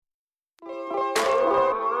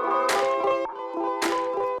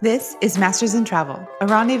This is Masters in Travel, a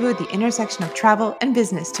rendezvous at the intersection of travel and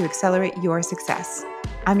business to accelerate your success.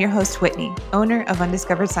 I'm your host, Whitney, owner of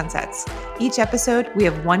Undiscovered Sunsets. Each episode, we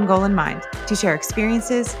have one goal in mind: to share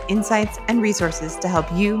experiences, insights, and resources to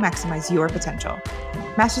help you maximize your potential.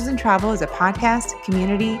 Masters in Travel is a podcast,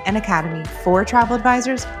 community, and academy for travel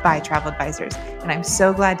advisors by travel advisors, and I'm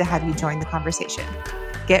so glad to have you join the conversation.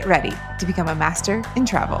 Get ready to become a master in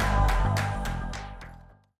travel.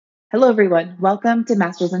 Hello, everyone. Welcome to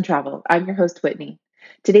Masters in Travel. I'm your host, Whitney.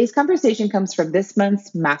 Today's conversation comes from this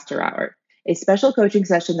month's Master Hour, a special coaching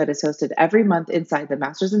session that is hosted every month inside the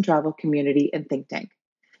Masters in Travel community and think tank.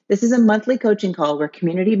 This is a monthly coaching call where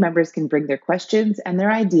community members can bring their questions and their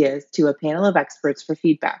ideas to a panel of experts for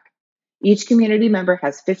feedback. Each community member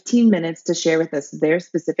has 15 minutes to share with us their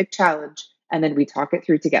specific challenge, and then we talk it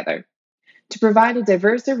through together. To provide a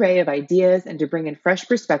diverse array of ideas and to bring in fresh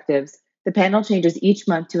perspectives, the panel changes each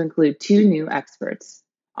month to include 2 new experts.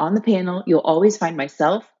 On the panel, you'll always find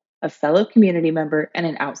myself, a fellow community member, and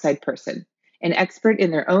an outside person, an expert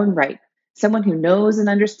in their own right, someone who knows and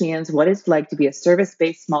understands what it's like to be a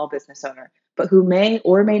service-based small business owner, but who may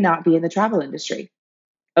or may not be in the travel industry.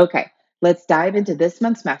 Okay, let's dive into this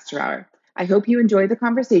month's Master Hour. I hope you enjoy the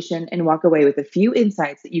conversation and walk away with a few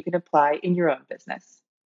insights that you can apply in your own business.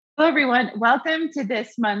 Hello, everyone. Welcome to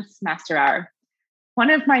this month's Master Hour. One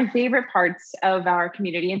of my favorite parts of our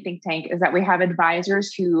community and think tank is that we have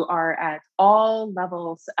advisors who are at all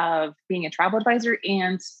levels of being a travel advisor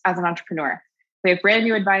and as an entrepreneur. We have brand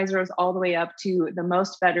new advisors all the way up to the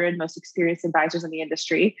most veteran, most experienced advisors in the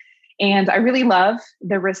industry. And I really love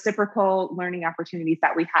the reciprocal learning opportunities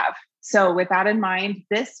that we have. So with that in mind,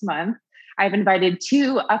 this month, I've invited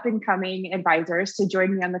 2 up-and-coming advisors to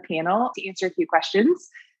join me on the panel to answer a few questions.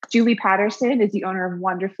 Julie Patterson is the owner of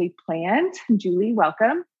Wonderfully Planned. Julie,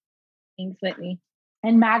 welcome. Thanks, Whitney.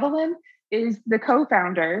 And Madeline is the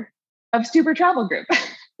co-founder of Stuber Travel Group.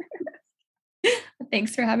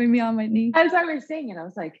 Thanks for having me on, Whitney. As I was saying it, I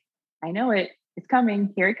was like, I know it. It's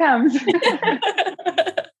coming. Here it comes.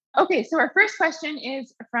 Okay, so our first question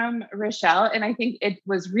is from Rochelle, and I think it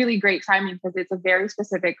was really great timing because it's a very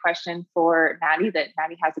specific question for Maddie that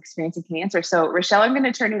Maddie has experience and can answer. So Rochelle, I'm going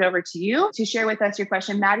to turn it over to you to share with us your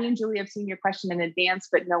question. Maddie and Julie have seen your question in advance,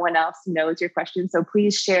 but no one else knows your question. So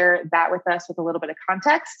please share that with us with a little bit of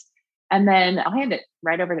context. And then I'll hand it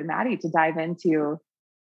right over to Maddie to dive into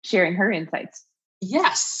sharing her insights.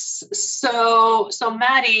 Yes. So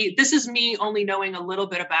Maddie, this is me only knowing a little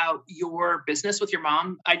bit about your business with your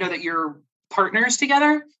mom. I know that you're partners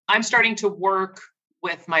together. I'm starting to work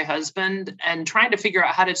with my husband and trying to figure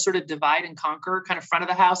out how to sort of divide and conquer kind of front of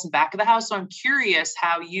the house and back of the house. So I'm curious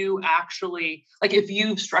how you actually, like if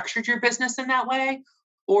you've structured your business in that way,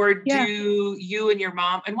 or do you and your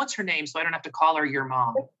mom, and what's her name? So I don't have to call her your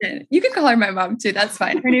mom. You can call her my mom too. That's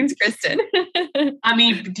fine. Her name's Kristen. I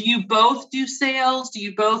mean, do you both do sales? Do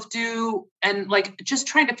you both do, and like just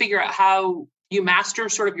trying to figure out how you master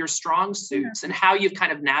sort of your strong suits and how you've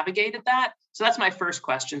kind of navigated that. So that's my first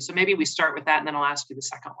question. So maybe we start with that and then I'll ask you the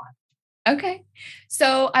second one. Okay.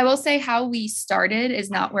 So I will say how we started is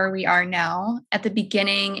not where we are now. At the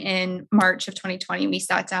beginning in March of 2020, we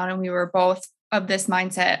sat down and we were both of this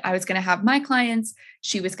mindset. I was going to have my clients.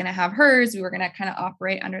 She was going to have hers. We were going to kind of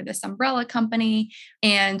operate under this umbrella company.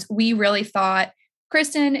 And we really thought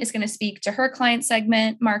Kristen is going to speak to her client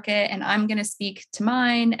segment market and I'm going to speak to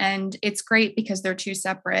mine. And it's great because they're 2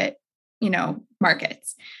 separate,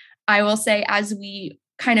 markets. I will say as we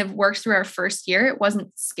kind of worked through our first year, it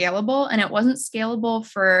wasn't scalable, and it wasn't scalable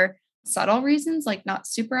for subtle reasons, like not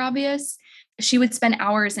super obvious. She would spend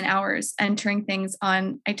hours and hours entering things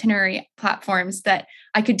on itinerary platforms that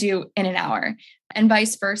I could do in an hour, and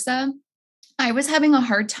vice versa. I was having a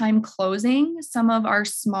hard time closing some of our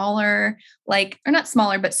smaller, or not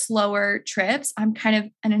smaller, but slower trips. I'm kind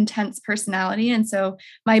of an intense personality. And so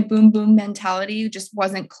my boom, boom mentality just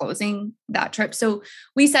wasn't closing that trip. So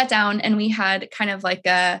we sat down and we had kind of like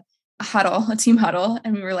a team huddle.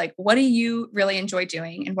 And we were like, what do you really enjoy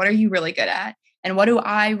doing? And what are you really good at? And what do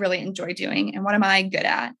I really enjoy doing? And what am I good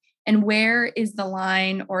at? And where is the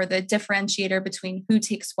line or the differentiator between who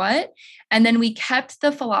takes what? And then we kept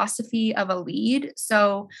the philosophy of a lead.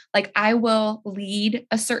 So I will lead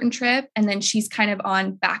a certain trip and then she's kind of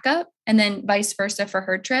on backup, and then vice versa for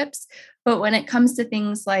her trips. But when it comes to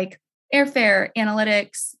things like airfare,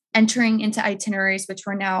 analytics, entering into itineraries, which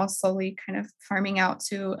we're now slowly kind of farming out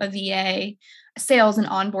to a VA, sales and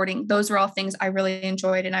onboarding, those were all things I really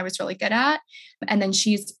enjoyed and I was really good at. And then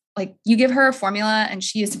she's you give her a formula and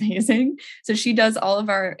she is amazing. So she does all of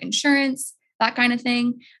our insurance, that kind of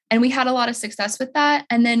thing. And we had a lot of success with that.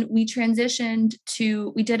 And then we transitioned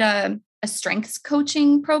we did a a strengths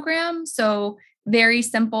coaching program. So very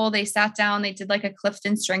simple. They sat down, they did like a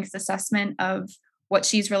Clifton strengths assessment of what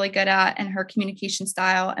she's really good at and her communication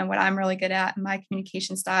style and what I'm really good at and my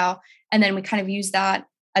communication style. And then we kind of use that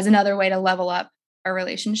as another way to level up our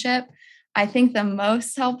relationship. I think the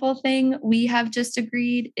most helpful thing we have just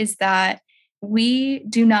agreed is that we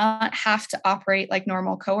do not have to operate like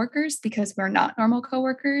normal coworkers because we're not normal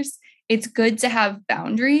coworkers. It's good to have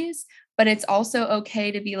boundaries, but it's also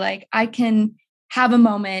okay to be like, I can have a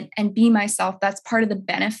moment and be myself. That's part of the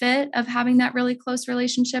benefit of having that really close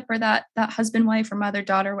relationship, or that husband, wife, or mother,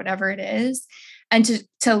 daughter, whatever it is. And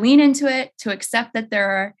to lean into it, to accept that there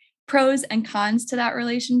are pros and cons to that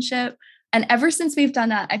relationship. And ever since we've done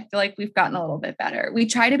that, I feel like we've gotten a little bit better. We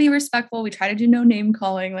try to be respectful. We try to do no name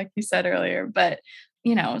calling, like you said earlier. But,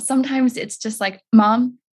 sometimes it's just like,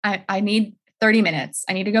 Mom, I need 30 minutes.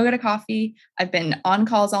 I need to go get a coffee. I've been on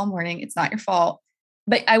calls all morning. It's not your fault.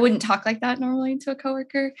 But I wouldn't talk like that normally to a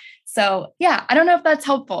coworker. So yeah, I don't know if that's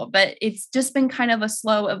helpful, but it's just been kind of a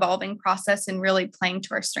slow evolving process and really playing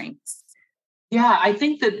to our strengths. Yeah, I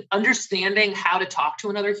think that understanding how to talk to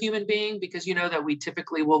another human being, because that we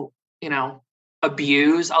typically will,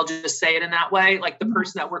 abuse, I'll just say it in that way, like the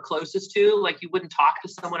person that we're closest to, like you wouldn't talk to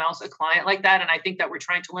someone else, a client like that. And I think that we're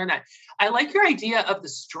trying to learn that. I like your idea of the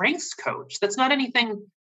strengths coach. That's not anything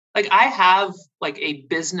like I have like a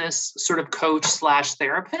business sort of coach /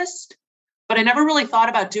 therapist, but I never really thought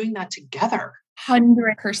about doing that together.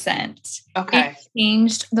 100%. Okay. It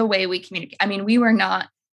changed the way we communicate. I mean, we were not,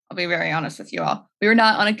 I'll be very honest with you all, we were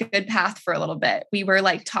not on a good path for a little bit. We were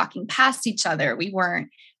like talking past each other.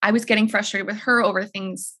 I was getting frustrated with her over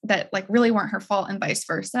things that like really weren't her fault and vice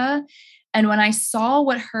versa. And when I saw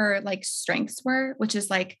what her like strengths were, which is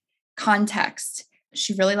like context,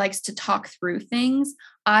 she really likes to talk through things.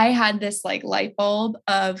 I had this like light bulb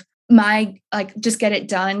of my like just get it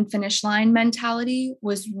done finish line mentality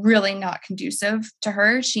was really not conducive to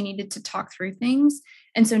her. She needed to talk through things.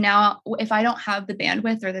 And so now if I don't have the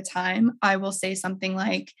bandwidth or the time, I will say something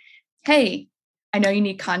like, hey, I know you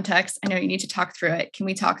need context. I know you need to talk through it. Can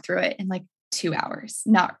we talk through it in like 2 hours?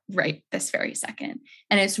 Not right this very second.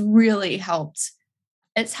 And it's really helped.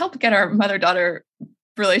 It's helped get our mother-daughter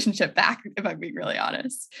relationship back, if I'm being really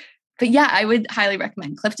honest. But yeah, I would highly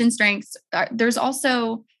recommend Clifton Strengths. There's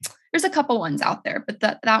a couple ones out there, but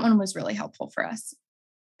that one was really helpful for us.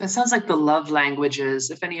 That sounds like the love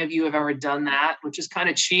languages. If any of you have ever done that, which is kind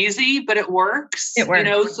of cheesy, but it works. It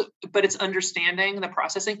works. But it's understanding the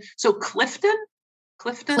processing. So Clifton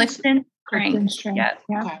Strengths.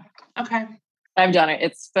 Yeah. Okay. I've done it.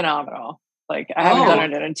 It's phenomenal. Like I haven't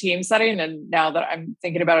done it in a team setting. And now that I'm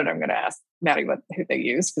thinking about it, I'm going to ask Maddie who they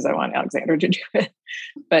use because I want Alexandra to do it.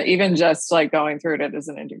 But even just like going through it as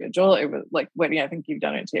an individual, it was like, Whitney, I think you've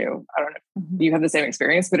done it too. I don't know if you have the same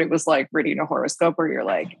experience, but it was like reading a horoscope where you're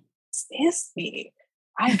like, is me?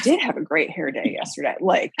 I did have a great hair day yesterday.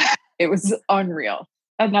 Like it was unreal.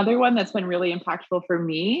 Another one that's been really impactful for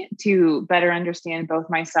me to better understand both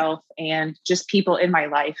myself and just people in my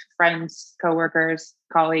life, friends, coworkers,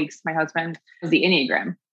 colleagues, my husband, is the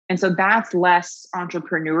Enneagram. And so that's less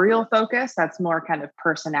entrepreneurial focus. That's more kind of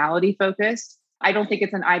personality focused. I don't think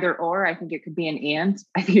it's an either or. I think it could be an and.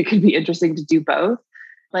 I think it could be interesting to do both.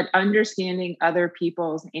 But understanding other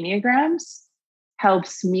people's Enneagrams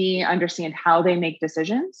helps me understand how they make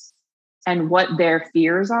decisions and what their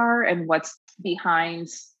fears are and what's behind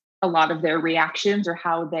a lot of their reactions or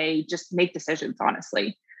how they just make decisions,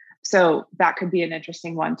 honestly. So that could be an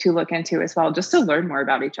interesting one to look into as well, just to learn more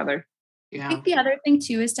about each other. Yeah. I think the other thing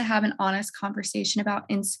too is to have an honest conversation about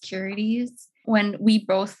insecurities. When we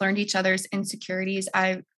both learned each other's insecurities,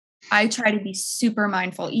 I try to be super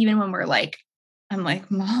mindful, even when we're like, I'm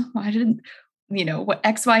like, Mom, why did what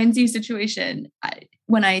X, Y, and Z situation?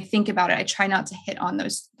 When I think about it, I try not to hit on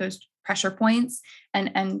those pressure points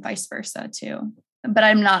and vice versa too. But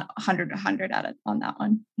I'm not 100 at it on that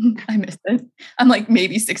one. I missed it. I'm like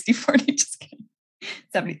maybe 60-40, just kidding.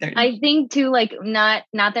 70-30. I think too, like not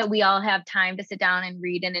that we all have time to sit down and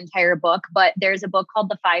read an entire book, but there's a book called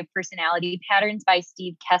The 5 Personality Patterns by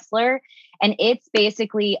Steve Kessler. And it's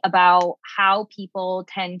basically about how people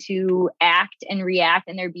tend to act and react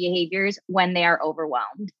in their behaviors when they are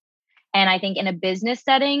overwhelmed. And I think in a business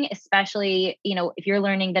setting, especially, if you're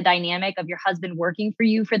learning the dynamic of your husband working for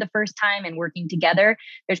you for the first time and working together,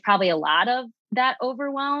 there's probably a lot of that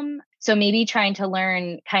overwhelm. So maybe trying to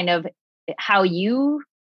learn kind of how you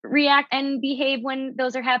react and behave when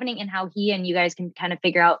those are happening and how he and you guys can kind of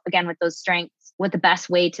figure out, again, with those strengths, what the best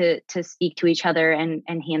way to speak to each other and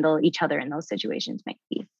handle each other in those situations might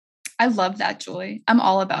be. I love that, Julie. I'm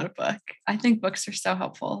all about a book. I think books are so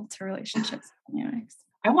helpful to relationships dynamics.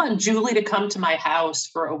 I want Julie to come to my house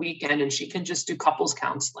for a weekend and she can just do couples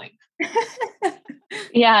counseling.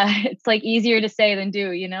 Yeah, it's like easier to say than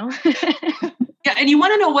do, Yeah. And you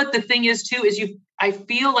want to know what the thing is too, is I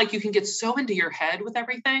feel like you can get so into your head with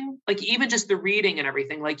everything, like even just the reading and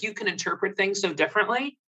everything, like you can interpret things so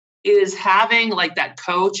differently. Is having like that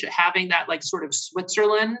coach, having that like sort of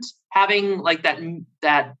Switzerland, having like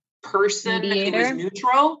that person mediator who is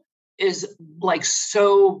neutral is like,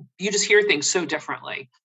 so you just hear things so differently.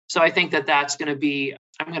 So I think that's going to be,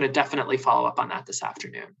 I'm going to definitely follow up on that this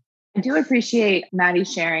afternoon. I do appreciate Maddie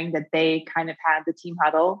sharing that they kind of had the team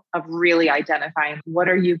huddle of really identifying what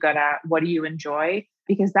are you good at? What do you enjoy?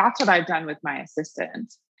 Because that's what I've done with my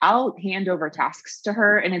assistant. I'll hand over tasks to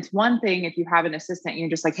her. And it's one thing if you have an assistant, you're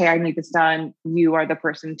just like, hey, I need this done. You are the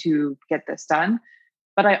person to get this done.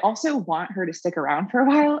 But I also want her to stick around for a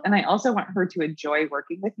while. And I also want her to enjoy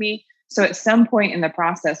working with me. So at some point in the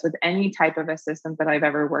process with any type of assistant that I've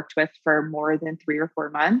ever worked with for more than 3 or 4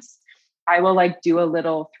 months, I will like do a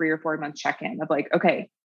little 3 or 4 month check-in of like, okay,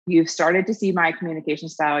 you've started to see my communication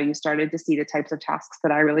style. You started to see the types of tasks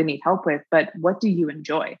that I really need help with, but what do you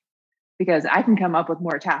enjoy? Because I can come up with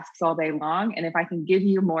more tasks all day long. And if I can give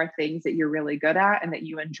you more things that you're really good at and that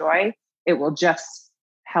you enjoy, it will just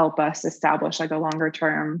help us establish like a longer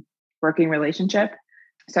term working relationship.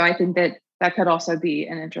 So I think that could also be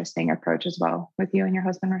an interesting approach as well with you and your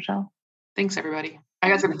husband, Rochelle. Thanks, everybody. I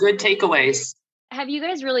got some good takeaways. Have you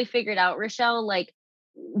guys really figured out, Rochelle, like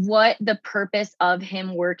what the purpose of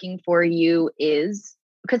him working for you is?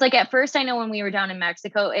 Because like at first, I know when we were down in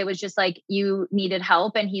Mexico, it was just like you needed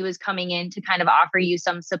help and he was coming in to kind of offer you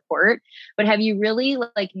some support. But have you really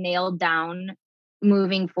like nailed down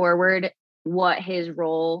moving forward what his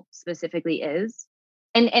role specifically is?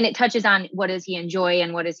 And it touches on what does he enjoy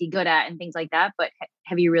and what is he good at and things like that. But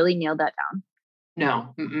have you really nailed that down?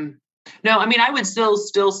 No. Mm-mm. No, I mean, I would still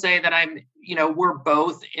say that we're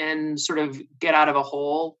both in sort of get out of a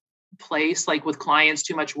hole place, like with clients,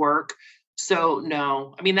 too much work. So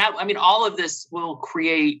no, I mean, all of this will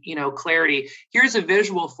create, clarity. Here's a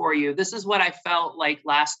visual for you. This is what I felt like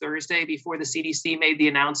last Thursday before the CDC made the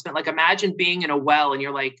announcement. Like imagine being in a well and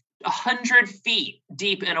you're like 100 feet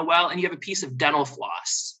deep in a well and you have a piece of dental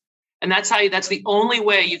floss. And that's the only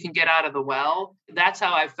way you can get out of the well. That's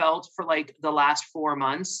how I felt for like the last 4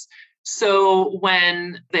 months. So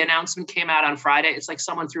when the announcement came out on Friday, it's like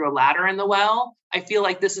someone threw a ladder in the well. I feel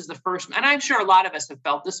like this is the first, and I'm sure a lot of us have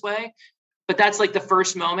felt this way, but that's like the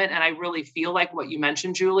first moment. And I really feel like what you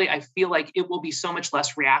mentioned, Julie, I feel like it will be so much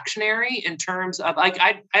less reactionary in terms of like,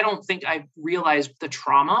 I don't think I realized the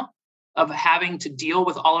trauma of having to deal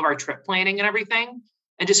with all of our trip planning and everything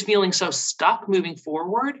and just feeling so stuck moving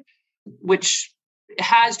forward, which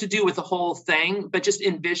has to do with the whole thing, but just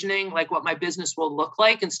envisioning like what my business will look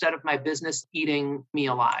like instead of my business eating me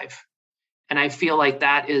alive. And I feel like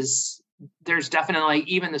there's definitely,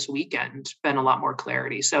 even this weekend, been a lot more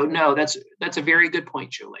clarity. So no, that's a very good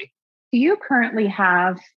point, Julie. Do you currently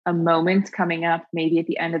have a moment coming up, maybe at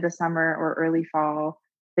the end of the summer or early fall,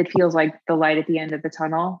 that feels like the light at the end of the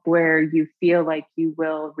tunnel, where you feel like you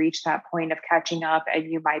will reach that point of catching up and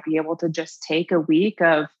you might be able to just take a week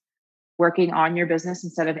of working on your business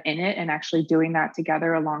instead of in it and actually doing that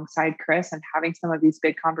together alongside Chris and having some of these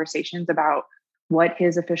big conversations about what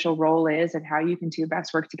his official role is and how you can two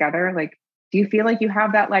best work together? Like, do you feel like you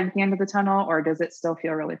have that light at the end of the tunnel, or does it still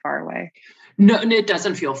feel really far away? No, it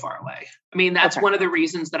doesn't feel far away. I mean, that's one of the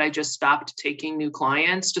reasons that I just stopped taking new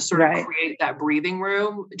clients to sort of create that breathing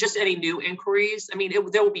room, just any new inquiries. I mean,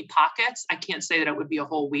 there will be pockets. I can't say that it would be a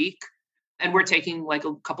whole week. And we're taking like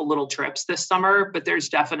a couple little trips this summer, but there's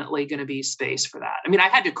definitely going to be space for that. I mean, I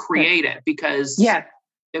had to create it because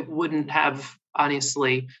it wouldn't have,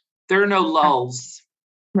 honestly, there are no lulls.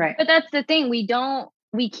 Right. But that's the thing.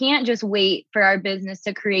 We can't just wait for our business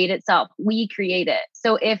to create itself. We create it.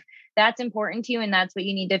 So if that's important to you and that's what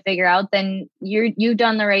you need to figure out, then you've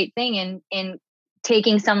done the right thing in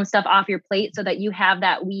taking some stuff off your plate so that you have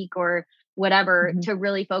that week or whatever to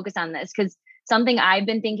really focus on this. Because something I've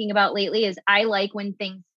been thinking about lately is I like when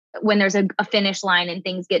there's a finish line and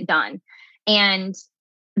things get done. And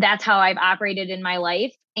that's how I've operated in my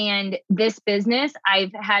life. And this business,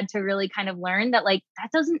 I've had to really kind of learn that like,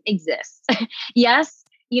 that doesn't exist. Yes,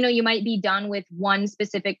 you might be done with one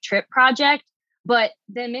specific trip project, but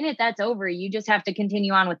the minute that's over, you just have to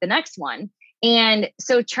continue on with the next one. And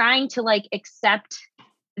so trying to like accept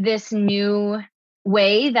this new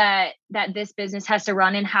way that this business has to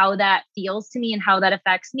run and how that feels to me and how that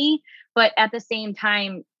affects me, but at the same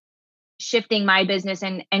time shifting my business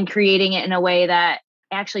and creating it in a way that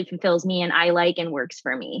actually fulfills me and I like and works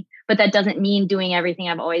for me. But that doesn't mean doing everything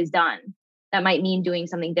I've always done. that might mean doing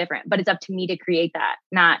something different, but it's up to me to create that,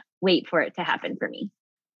 not wait for it to happen for me.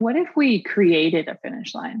 What if we created a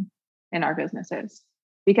finish line in our businesses?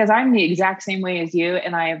 Because I'm the exact same way as you.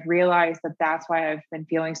 And I have realized that that's why I've been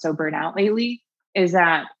feeling so burnt out lately, is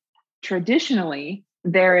that traditionally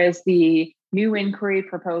there is the new inquiry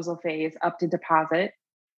proposal phase up to deposit.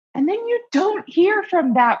 And then you don't hear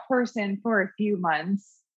from that person for a few months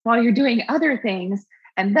while you're doing other things.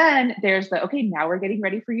 And then there's the, okay, now we're getting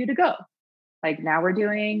ready for you to go. Like now we're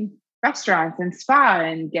doing restaurants and spa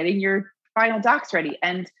and getting your final docs ready.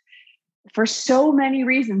 And for so many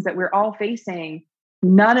reasons that we're all facing,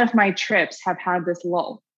 none of my trips have had this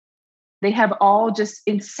lull. They have all just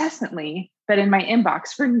incessantly been in my inbox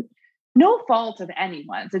for no fault of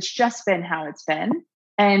anyone's. It's just been how it's been.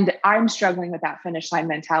 And I'm struggling with that finish line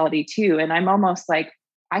mentality too. And I'm almost like,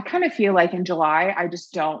 I kind of feel like in July, I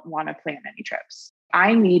just don't want to plan any trips.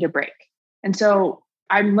 I need a break. And so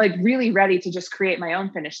I'm like really ready to just create my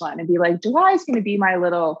own finish line and be like, July is going to be my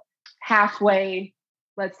little halfway,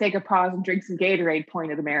 let's take a pause and drink some Gatorade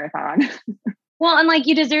point of the marathon. Well, and like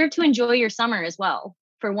you deserve to enjoy your summer as well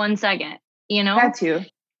for 1 second, you know? That too.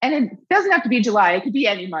 And it doesn't have to be July. It could be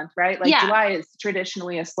any month, right? Like July is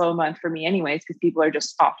traditionally a slow month for me anyways, because people are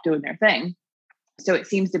just off doing their thing. So it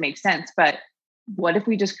seems to make sense. But what if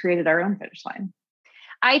we just created our own finish line?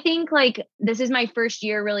 I think like this is my first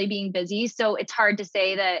year really being busy. So it's hard to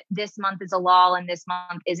say that this month is a lull and this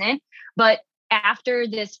month isn't. But after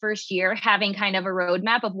this first year, having kind of a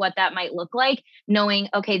roadmap of what that might look like, knowing,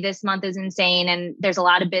 okay, this month is insane and there's a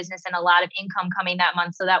lot of business and a lot of income coming that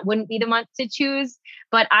month. So that wouldn't be the month to choose.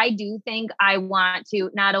 But I do think I want to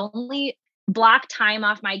not only block time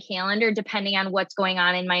off my calendar, depending on what's going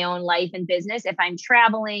on in my own life and business, if I'm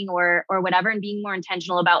traveling or whatever, and being more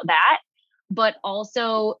intentional about that, but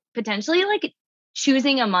also potentially like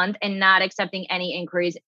choosing a month and not accepting any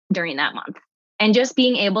inquiries during that month. And just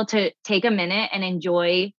being able to take a minute and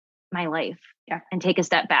enjoy my life and take a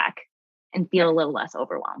step back and feel a little less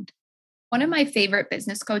overwhelmed. One of my favorite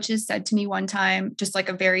business coaches said to me one time, just like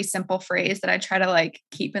a very simple phrase that I try to like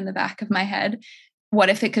keep in the back of my head. What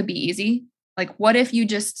if it could be easy? Like, what if you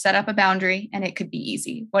just set up a boundary and it could be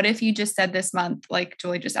easy? What if you just said this month, like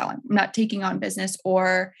Julie just outlined, I'm not taking on business,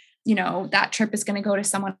 or, you know, that trip is going to go to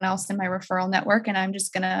someone else in my referral network and I'm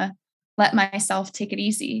just going to let myself take it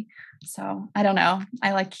easy. So I don't know.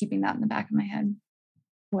 I like keeping that in the back of my head.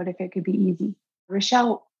 What if it could be easy?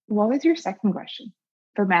 Rochelle, what was your second question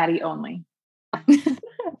for Maddie only?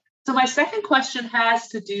 So my second question has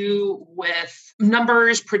to do with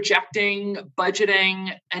numbers, projecting,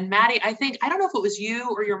 budgeting. And Maddie, I don't know if it was you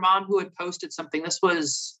or your mom who had posted something. This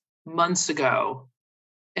was months ago.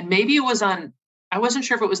 And maybe it was I wasn't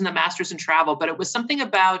sure if it was in the Masters in Travel, but it was something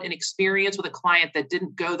about an experience with a client that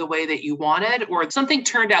didn't go the way that you wanted, or something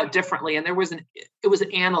turned out differently. And it was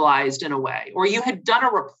analyzed in a way, or you had done a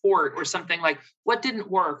report or something like what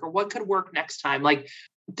didn't work or what could work next time. Like,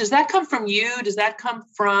 does that come from you? Does that come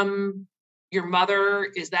from your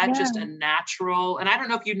mother? Is that just a natural? And I don't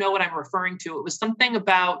know if you know what I'm referring to. It was something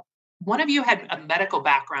about one of you had a medical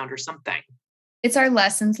background or something. It's our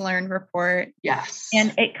lessons learned report. Yes.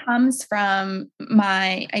 And it comes from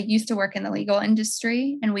I used to work in the legal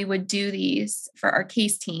industry and we would do these for our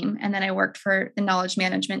case team. And then I worked for the knowledge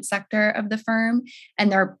management sector of the firm.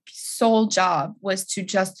 And their sole job was to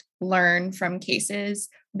just learn from cases,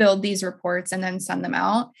 build these reports, and then send them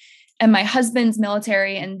out. And my husband's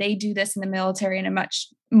military, and they do this in the military in a much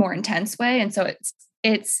more intense way. And so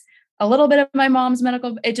it's a little bit of my mom's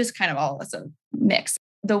medical, it just kind of all is a mix.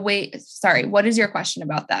 What is your question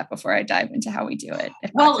about that before I dive into how we do it?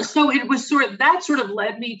 Well, so it was sort of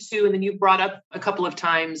led me to, and then you brought up a couple of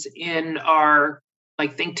times in our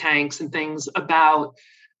like think tanks and things about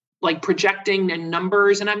like projecting and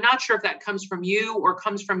numbers. And I'm not sure if that comes from you or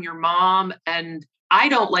comes from your mom. And I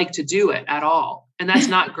don't like to do it at all. And that's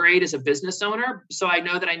not great as a business owner. So I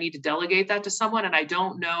know that I need to delegate that to someone. And I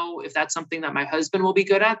don't know if that's something that my husband will be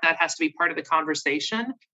good at. That has to be part of the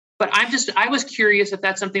conversation. But I was curious if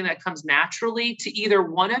that's something that comes naturally to either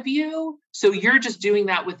one of you. So you're just doing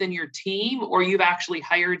that within your team, or you've actually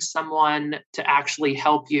hired someone to actually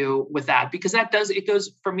help you with that. Because it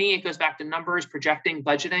goes back to numbers, projecting,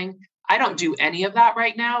 budgeting. I don't do any of that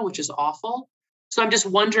right now, which is awful. So I'm just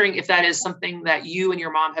wondering if that is something that you and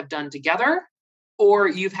your mom have done together, or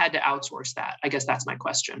you've had to outsource that. I guess that's my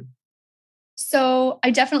question. So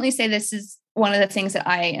I definitely say this is one of the things that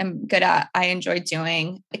I am good at, I enjoy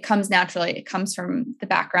doing. It comes naturally. It comes from the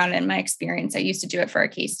background and my experience. I used to do it for our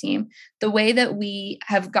case team. The way that we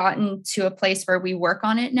have gotten to a place where we work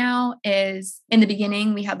on it now is in the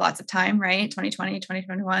beginning, we had lots of time, right? 2020,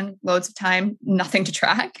 2021, loads of time, nothing to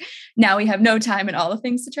track. Now we have no time and all the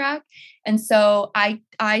things to track. And so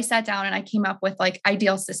I sat down and I came up with like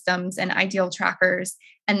ideal systems and ideal trackers.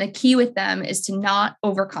 And the key with them is to not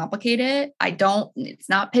overcomplicate it. It's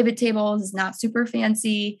not pivot tables, it's not super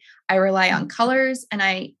fancy. I rely on colors and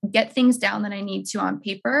I get things down that I need to on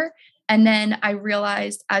paper. And then I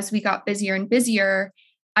realized as we got busier and busier,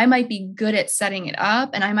 I might be good at setting it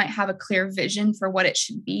up and I might have a clear vision for what it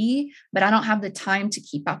should be, but I don't have the time to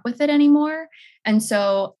keep up with it anymore. And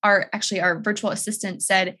so our virtual assistant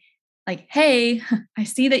said, like, hey, I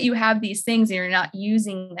see that you have these things and you're not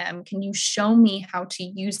using them. Can you show me how to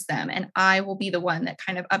use them? And I will be the one that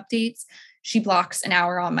kind of updates. She blocks an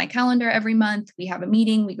hour on my calendar every month. We have a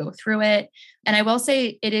meeting, we go through it. And I will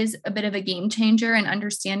say it is a bit of a game changer in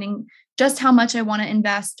understanding just how much I want to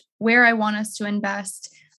invest, where I want us to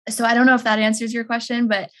invest. So I don't know if that answers your question,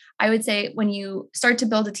 but I would say when you start to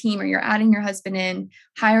build a team or you're adding your husband in,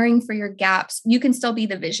 hiring for your gaps, you can still be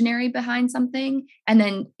the visionary behind something and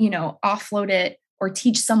then, offload it or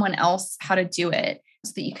teach someone else how to do it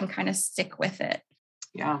so that you can kind of stick with it.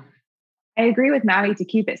 Yeah. I agree with Maddie to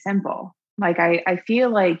keep it simple. Like I feel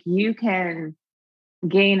like you can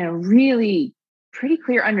gain a really pretty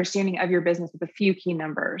clear understanding of your business with a few key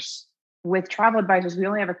numbers. With travel advisors, we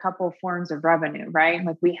only have a couple forms of revenue, right?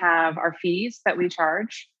 Like we have our fees that we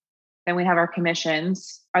charge, then we have our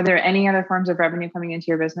commissions. Are there any other forms of revenue coming into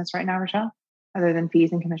your business right now, Rochelle, other than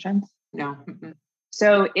fees and commissions? No. Mm-mm.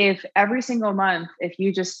 So if every single month, if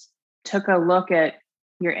you just took a look at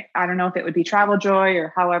I don't know if it would be Travel Joy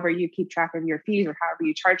or however you keep track of your fees or however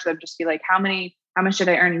you charge them, just be like, how much did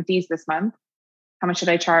I earn in fees this month? How much should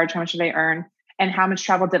I charge? How much should I earn? And how much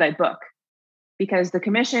travel did I book? Because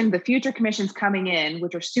the future commissions coming in,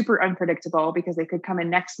 which are super unpredictable because they could come in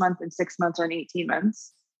next month, in 6 months, or in 18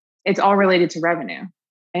 months, it's all related to revenue.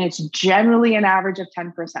 And it's generally an average of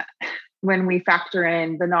 10% when we factor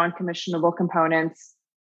in the non-commissionable components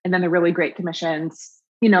and then the really great commissions.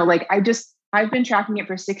 I've been tracking it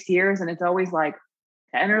for 6 years and it's always like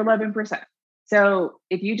 10 or 11%. So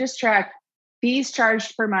if you just track fees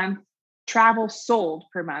charged per month, travel sold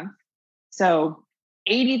per month, so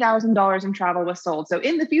 $80,000 in travel was sold. So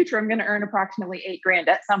in the future, I'm going to earn approximately $8,000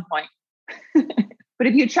 at some point. But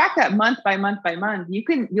if you track that month by month by month,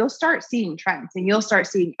 you'll start seeing trends and you'll start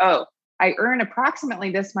seeing, oh, I earn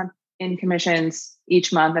approximately this much in commissions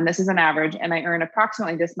each month. And this is an average. And I earn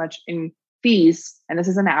approximately this much in fees. And this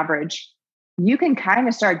is an average. You can kind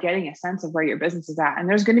of start getting a sense of where your business is at. And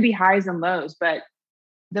there's going to be highs and lows, but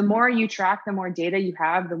the more you track, the more data you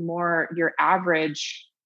have, the more your average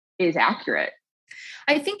is accurate.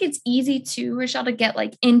 I think it's easy to, Rochelle, to get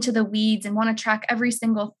like into the weeds and want to track every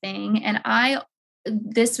single thing. And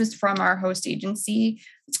this was from our host agency.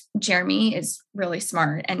 Jeremy is really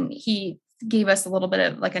smart and he gave us a little bit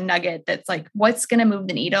of like a nugget that's like, what's going to move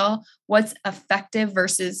the needle? What's effective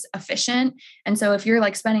versus efficient? And so if you're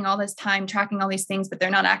like spending all this time tracking all these things, but they're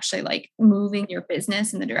not actually like moving your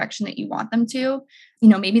business in the direction that you want them to,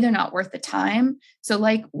 maybe they're not worth the time. So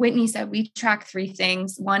like Whitney said, we track 3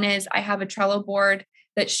 things. One is I have a Trello board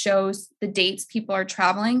that shows the dates people are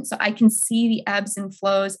traveling. So I can see the ebbs and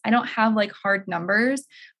flows. I don't have like hard numbers,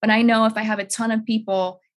 but I know if I have a ton of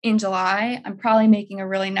people in July, I'm probably making a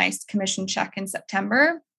really nice commission check in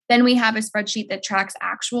September. Then we have a spreadsheet that tracks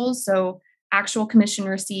actuals. So actual commission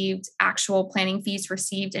received, actual planning fees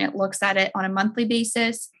received, and it looks at it on a monthly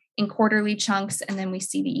basis in quarterly chunks. And then we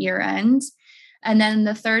see the year end. And then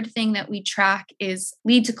the third thing that we track is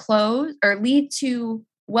lead to close or lead to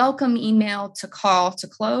welcome email to call to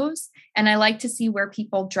close. And I like to see where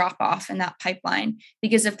people drop off in that pipeline,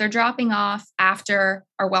 because if they're dropping off after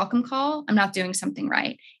our welcome call, I'm not doing something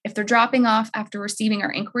right. If they're dropping off after receiving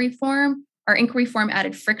our inquiry form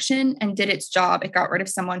added friction and did its job. It got rid of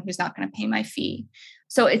someone who's not going to pay my fee.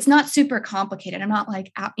 So it's not super complicated. I'm not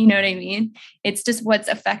like, you know what I mean? It's just what's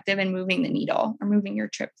effective in moving the needle or moving your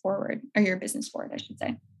trip forward or your business forward, I should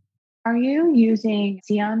say. Are you using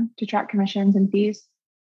Xeon to track commissions and fees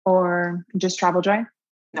or just Travel Joy?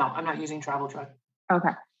 No, I'm not using Travel Joy. Okay.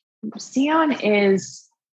 Xeon is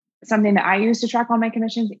something that I use to track all my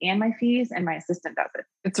commissions and my fees, and my assistant does it.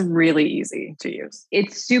 It's really easy to use.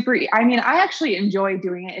 It's super, I actually enjoy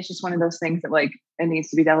doing it. It's just one of those things that like, it needs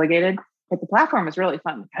to be delegated, but the platform is really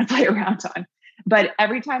fun to kind of play around on. But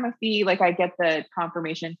every time a fee, like I get the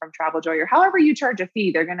confirmation from Travel Joy or however you charge a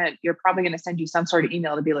fee, you're probably going to send you some sort of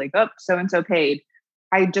email to be like, oh, so-and-so paid.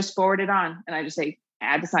 I just forward it on and I just say,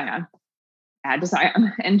 add to Scion.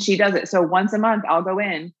 And she does it. So once a month, I'll go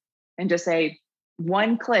in and just say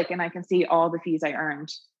one click and I can see all the fees I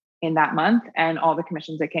earned in that month and all the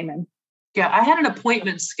commissions that came in. Yeah, I had an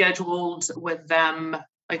appointment scheduled with them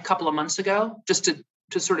a couple of months ago just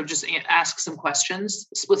to sort of just ask some questions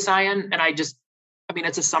with Scion. And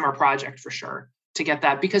it's a summer project for sure to get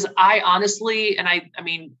that, because I honestly, and I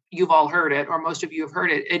mean, you've all heard it, or most of you have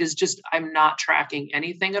heard it. It is just, I'm not tracking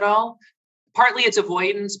anything at all. Partly it's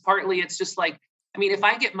avoidance. Partly it's just like, if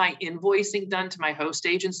I get my invoicing done to my host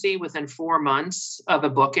agency within 4 months of a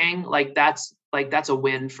booking, that's a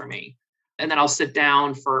win for me. And then I'll sit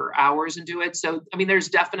down for hours and do it. So, there's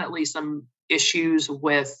definitely some issues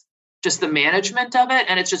with just the management of it.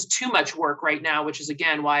 And it's just too much work right now, which is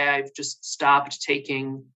again, why I've just stopped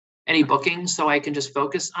taking any bookings so I can just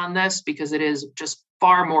focus on this, because it is just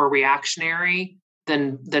far more reactionary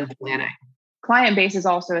than planning. Client base is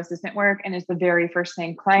also assistant work and is the very first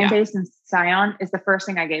thing. Client base in Scion is the first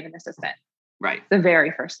thing I gave an assistant. Right. The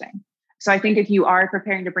very first thing. So I think if you are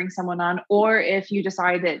preparing to bring someone on, or if you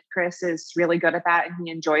decide that Chris is really good at that and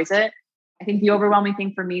he enjoys it, I think the overwhelming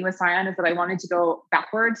thing for me with Scion is that I wanted to go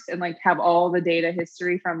backwards and have all the data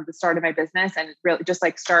history from the start of my business and really just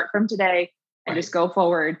start from today and just go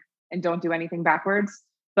forward and don't do anything backwards.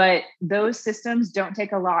 But those systems don't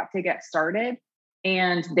take a lot to get started,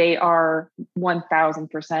 and they are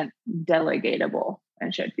 1000% delegatable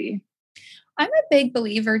and should be. I'm a big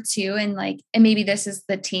believer too. And maybe this is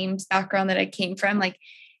the team's background that I came from.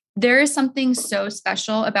 There is something so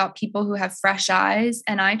special about people who have fresh eyes.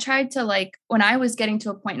 And I tried to when I was getting to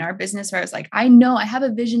a point in our business where I was I know I have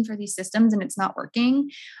a vision for these systems and it's not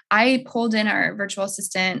working. I pulled in our virtual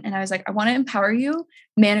assistant and I was I want to empower you,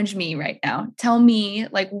 manage me right now. Tell me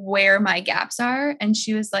where my gaps are. And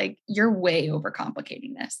she was you're way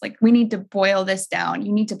overcomplicating this. We need to boil this down.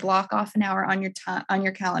 You need to block off an hour on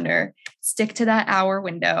your calendar, stick to that hour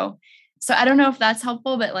window. So I don't know if that's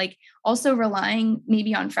helpful, but also relying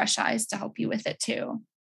maybe on fresh eyes to help you with it too.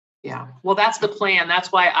 Yeah. Well, that's the plan.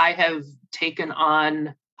 That's why I have taken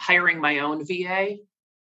on hiring my own VA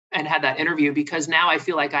and had that interview, because now I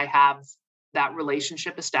feel like I have that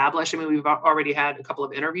relationship established. We've already had a couple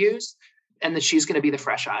of interviews and that she's going to be the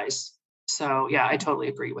fresh eyes. So yeah, I totally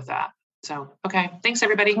agree with that. So, okay. Thanks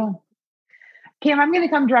everybody. Cool. Kim, I'm going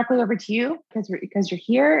to come directly over to you because you're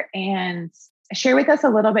here, and share with us a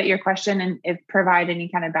little bit your question and provide any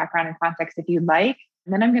kind of background and context if you'd like.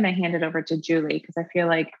 And then I'm going to hand it over to Julie because I feel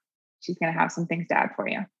like she's going to have some things to add for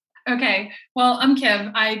you. Okay. Well, I'm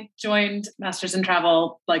Kim. I joined Masters in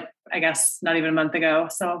Travel, I guess not even a month ago.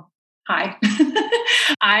 So hi.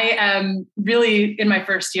 I am really in my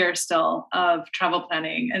first year still of travel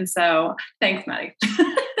planning. And so thanks, Maddie.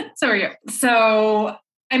 So are you. So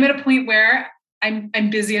I'm at a point where I'm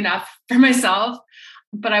busy enough for myself,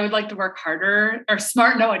 but I would like to work harder or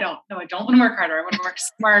smart. No, I don't. No, I don't want to work harder. I want to work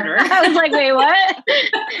smarter. I was wait, what?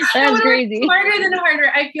 That's crazy. Smarter than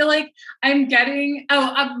harder. I feel like I'm getting,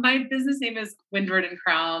 my business name is Windward and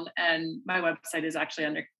Crown, and my website is actually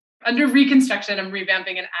under reconstruction. I'm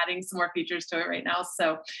revamping and adding some more features to it right now.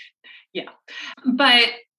 So yeah, but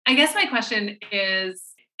I guess my question is,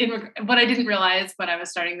 what I didn't realize when I was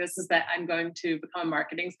starting this is that I'm going to become a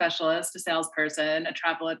marketing specialist, a salesperson, a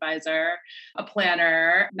travel advisor, a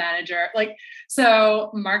planner, manager. So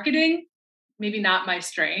marketing, maybe not my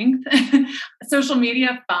strength. Social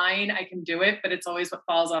media, fine, I can do it, but it's always what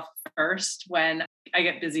falls off first when I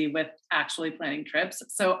get busy with actually planning trips.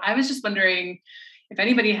 So I was just wondering if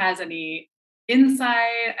anybody has any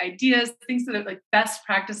insight, ideas, things that are best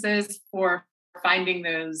practices for finding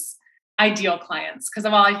those ideal clients, because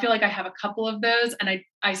while I feel like I have a couple of those, and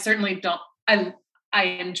I certainly don't, I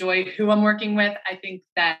enjoy who I'm working with. I think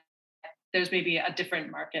that there's maybe a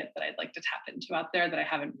different market that I'd like to tap into out there that I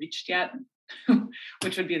haven't reached yet,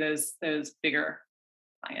 which would be those bigger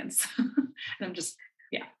clients. And I'm just,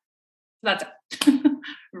 that's it.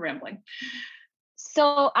 I'm rambling.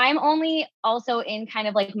 So I'm only also in kind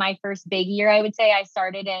of my first big year. I would say I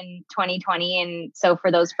started in 2020. And so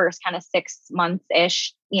for those first kind of 6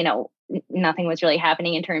 months-ish, nothing was really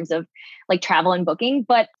happening in terms of travel and booking,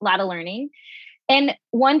 but a lot of learning. And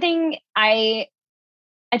one thing I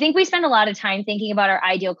think we spend a lot of time thinking about our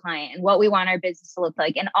ideal client and what we want our business to look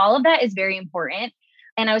like. And all of that is very important.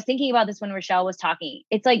 And I was thinking about this when Rochelle was talking.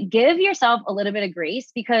 It's give yourself a little bit of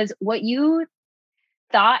grace, because what you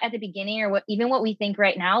thought at the beginning, or what we think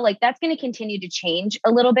right now, that's going to continue to change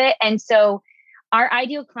a little bit. And so our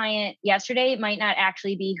ideal client yesterday might not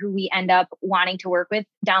actually be who we end up wanting to work with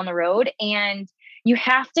down the road. And you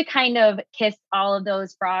have to kind of kiss all of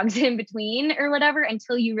those frogs in between or whatever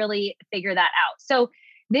until you really figure that out. So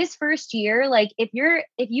this first year, like if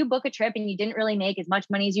you book a trip and you didn't really make as much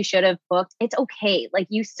money as you should have booked, it's okay. Like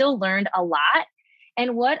you still learned a lot.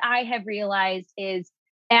 And what I have realized is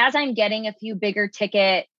as I'm getting a few bigger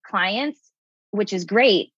ticket clients, which is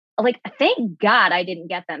great, like thank God I didn't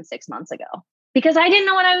get them 6 months ago because I didn't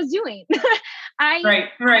know what I was doing. Right.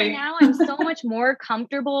 Now I'm so much more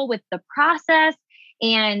comfortable with the process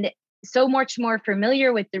and so much more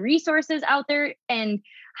familiar with the resources out there and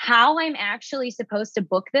how I'm actually supposed to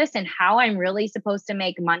book this and how I'm really supposed to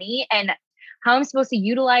make money and how I'm supposed to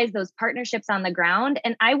utilize those partnerships on the ground.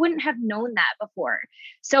 And I wouldn't have known that before.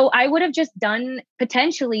 So I would have just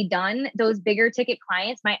potentially done those bigger ticket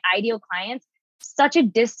clients, my ideal clients, such a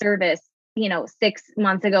disservice, 6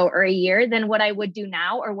 months ago or a year than what I would do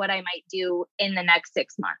now or what I might do in the next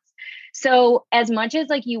 6 months. So as much as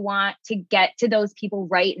like you want to get to those people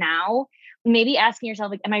right now, maybe asking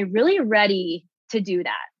yourself, like, am I really ready to do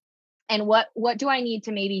that? And what do I need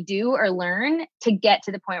to maybe do or learn to get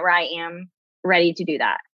to the point where I am ready to do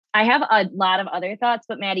that? I have a lot of other thoughts,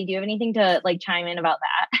 but Maddie, do you have anything to like chime in about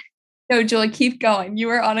that? No, Julie, keep going. You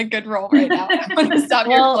are on a good roll right now. I want to stop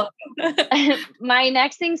your flow. My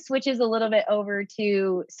next thing switches a little bit over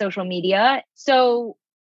to social media. So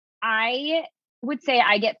I would say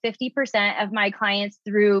I get 50% of my clients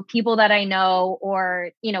through people that I know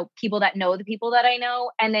or, people that know the people that I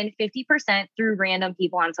know, and then 50% through random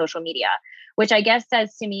people on social media, which I guess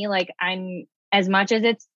says to me, like, I'm, as much as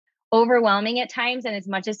it's overwhelming at times and as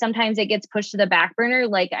much as sometimes it gets pushed to the back burner,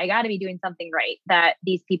 like I got to be doing something right that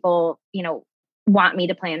these people, want me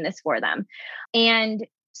to plan this for them. And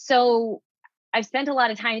so I've spent a lot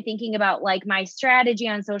of time thinking about like my strategy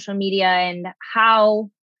on social media and how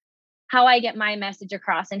I get my message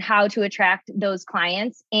across and how to attract those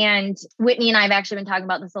clients. And Whitney and I have actually been talking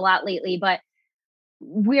about this a lot lately, but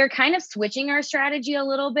we're kind of switching our strategy a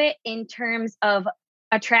little bit in terms of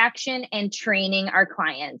attraction and training our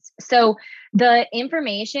clients. So the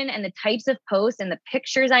information and the types of posts and the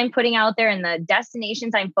pictures I'm putting out there and the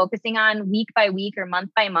destinations I'm focusing on week by week or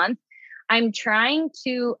month by month, I'm trying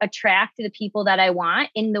to attract the people that I want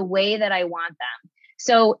in the way that I want them.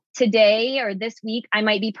 So today or this week, I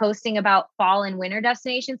might be posting about fall and winter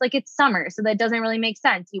destinations. Like it's summer, so that doesn't really make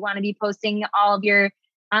sense. You want to be posting all of your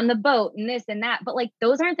on the boat and this and that, but like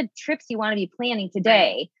those aren't the trips you want to be planning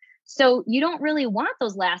today. So you don't really want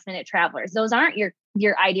those last minute travelers. Those aren't your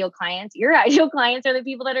ideal clients. Your ideal clients are the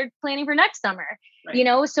people that are planning for next summer.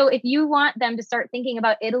 Right. So if you want them to start thinking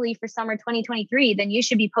about Italy for summer 2023, then you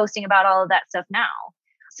should be posting about all of that stuff now.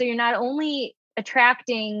 So you're not only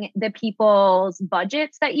attracting the people's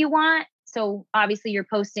budgets that you want. So obviously you're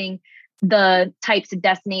posting the types of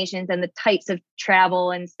destinations and the types of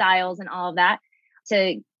travel and styles and all of that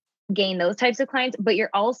to gain those types of clients, but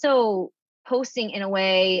you're also posting in a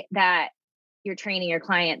way that you're training your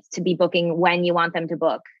clients to be booking when you want them to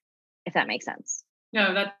book, if that makes sense.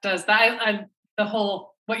 No, that does. That the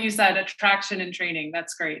whole, what you said, attraction and training,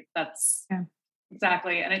 that's great. That's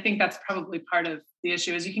exactly. And I think that's probably part of the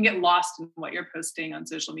issue is you can get lost in what you're posting on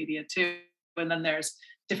social media too. And then there's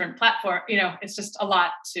different platforms, it's just a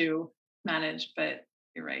lot to manage, but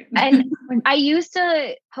you're right. And I used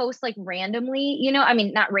to post like randomly,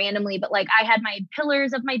 not randomly, but like I had my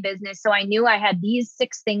pillars of my business. So I knew I had these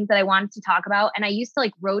 6 things that I wanted to talk about. And I used to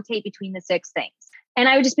like rotate between the 6 things. And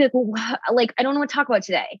I would just be like, well, I don't know what to talk about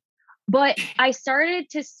today. But I started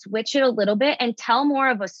to switch it a little bit and tell more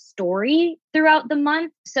of a story throughout the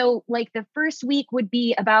month. So like the first week would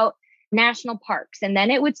be about national parks. And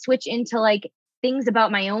then it would switch into like things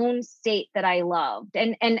about my own state that I loved.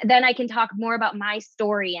 And then I can talk more about my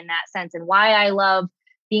story in that sense and why I love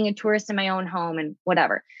being a tourist in my own home and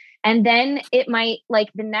whatever. And then it might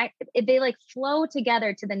they like flow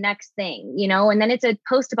together to the next thing, and then it's a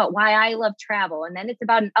post about why I love travel. And then it's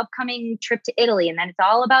about an upcoming trip to Italy. And then it's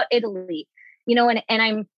all about Italy,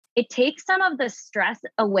 it takes some of the stress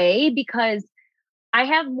away because I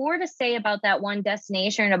have more to say about that one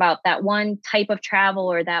destination, about that one type of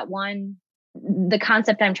travel or the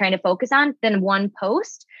concept I'm trying to focus on than one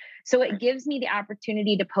post. So it gives me the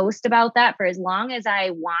opportunity to post about that for as long as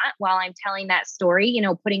I want while I'm telling that story,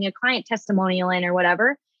 putting a client testimonial in or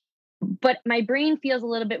whatever. But my brain feels a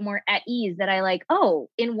little bit more at ease that I like, oh,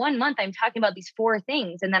 in 1 month, I'm talking about these 4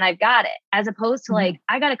 things and then I've got it, as opposed to like,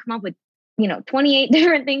 I got to come up with, 28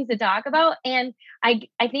 different things to talk about. And I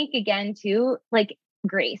think again, too, like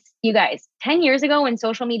Grace, you guys, 10 years ago when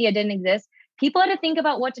social media didn't exist, people had to think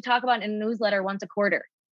about what to talk about in a newsletter once a quarter.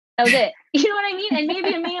 That was it. You know what I mean? And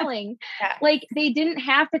maybe a mailing. Yeah. Like they didn't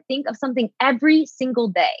have to think of something every single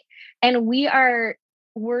day. And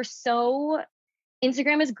we're so,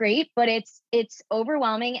 Instagram is great, but it's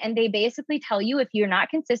overwhelming. And they basically tell you if you're not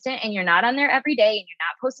consistent and you're not on there every day and you're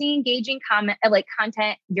not posting engaging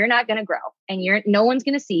content, you're not going to grow and no one's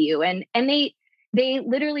going to see you. And they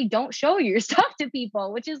literally don't show your stuff to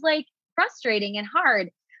people, which is like frustrating and hard.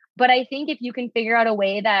 But I think if you can figure out a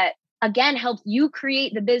way that, again, helps you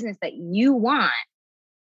create the business that you want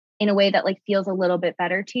in a way that like feels a little bit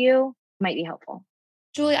better to you, might be helpful.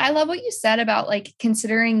 Julie, I love what you said about like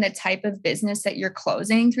considering the type of business that you're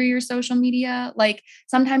closing through your social media. Like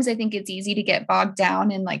sometimes I think it's easy to get bogged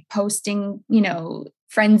down in like posting,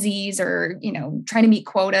 frenzies or, trying to meet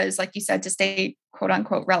quotas, like you said, to stay quote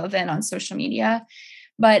unquote relevant on social media.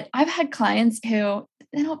 But I've had clients who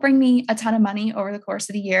they don't bring me a ton of money over the course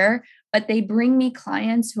of the year, but they bring me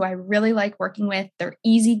clients who I really like working with. They're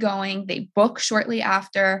easygoing. They book shortly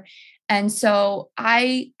after. And so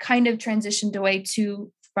I kind of transitioned away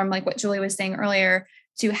from like what Julie was saying earlier,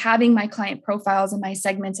 to having my client profiles and my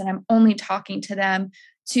segments, and I'm only talking to them,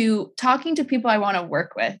 to talking to people I want to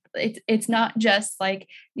work with. It's not just like,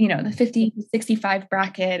 the 50 to 65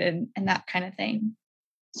 bracket and that kind of thing.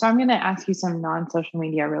 So I'm going to ask you some non-social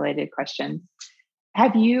media related questions. I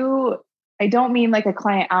don't mean like a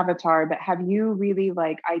client avatar, but have you really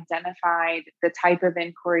like identified the type of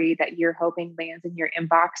inquiry that you're hoping lands in your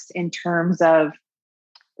inbox in terms of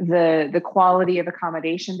the quality of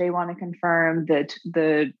accommodation they want to confirm,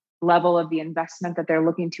 the level of the investment that they're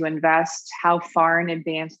looking to invest, how far in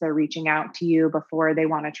advance they're reaching out to you before they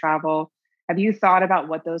want to travel? Have you thought about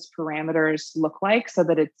what those parameters look like so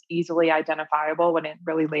that it's easily identifiable when it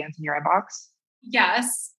really lands in your inbox?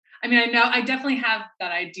 Yes. I mean, I know I definitely have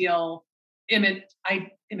that ideal image,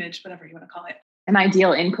 whatever you want to call it. An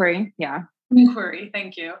ideal inquiry. Yeah. Inquiry.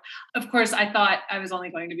 Thank you. Of course, I thought I was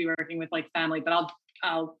only going to be working with like family, but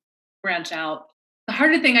I'll branch out. The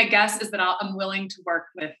harder thing, I guess, is that I'm willing to work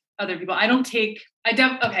with other people. I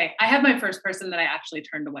have my first person that I actually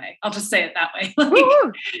turned away. I'll just say it that way.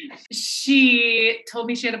 She told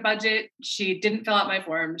me she had a budget. She didn't fill out my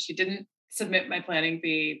form. She didn't submit my planning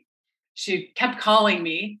fee. She kept calling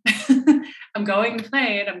me. I'm going to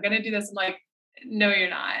play it. I'm going to do this. I'm like, no, you're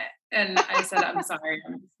not. And I said, I'm sorry.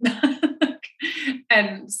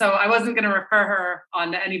 And so I wasn't going to refer her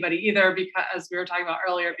on to anybody either, because as we were talking about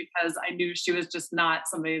earlier, because I knew she was just not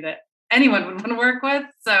somebody that anyone would want to work with.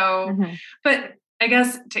 So, But I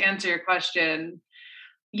guess to answer your question,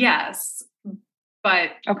 yes.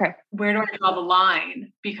 But okay, where do I draw the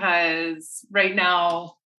line? Because right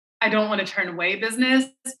now I don't want to turn away business,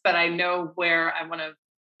 but I know where I want to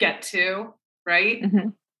get to, right?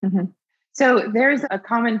 So there's a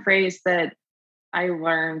common phrase that I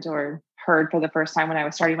learned or heard for the first time when I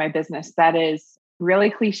was starting my business that is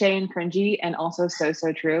really cliche and cringy and also so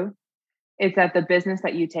true. It's that the business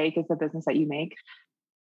that you take is the business that you make.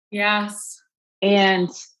 Yes. And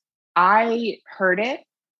I heard it,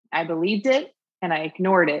 I believed it, and I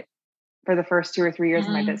ignored it for the first 2 or 3 years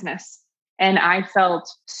of my business. And I felt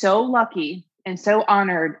so lucky and so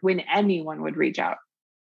honored when anyone would reach out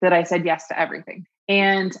that I said yes to everything.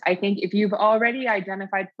 And I think if you've already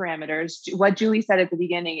identified parameters, what Julie said at the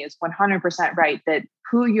beginning is 100% right, that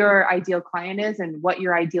who your ideal client is and what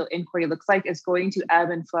your ideal inquiry looks like is going to ebb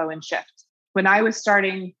and flow and shift. When I was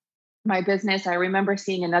starting my business, I remember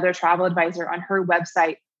seeing another travel advisor on her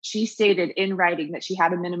website. She stated in writing that she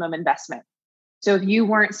had a minimum investment. So if you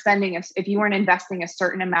weren't investing a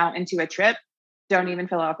certain amount into a trip, don't even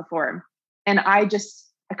fill out the form. And I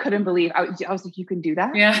couldn't believe, I was like, you can do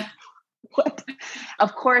that? Yeah. What?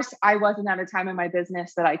 Of course, I wasn't at a time in my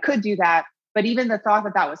business that I could do that. But even the thought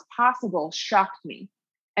that was possible shocked me.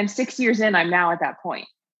 And 6 years in, I'm now at that point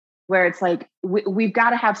where it's like, we've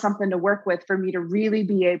got to have something to work with for me to really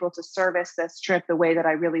be able to service this trip the way that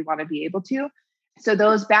I really want to be able to. So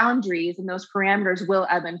those boundaries and those parameters will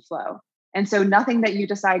ebb and flow. And so nothing that you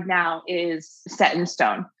decide now is set in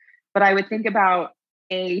stone. But I would think about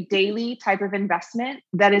a daily type of investment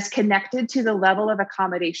that is connected to the level of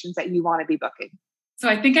accommodations that you want to be booking. So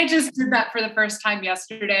I think I just did that for the first time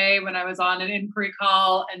yesterday when I was on an inquiry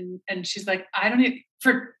call, and she's like,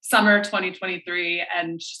 for summer 2023.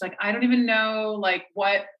 And she's like, I don't even know like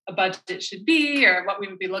what a budget should be or what we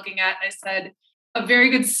would be looking at. And I said, a very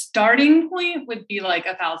good starting point would be like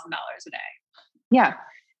 $1,000 a day. Yeah.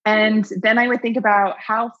 And then I would think about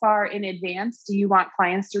how far in advance do you want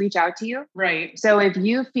clients to reach out to you? Right. So if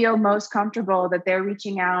you feel most comfortable that they're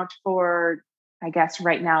reaching out for, I guess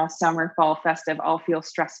right now, summer, fall, festive, all feel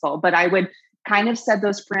stressful, but I would kind of set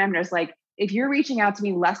those parameters like, if you're reaching out to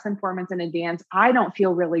me less than 4 months in advance, I don't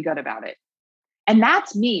feel really good about it. And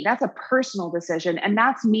that's me. That's a personal decision. And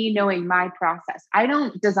that's me knowing my process. I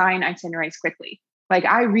don't design itineraries quickly. Like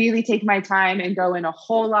I really take my time and go in a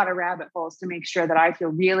whole lot of rabbit holes to make sure that I feel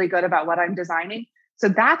really good about what I'm designing. So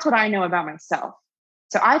that's what I know about myself.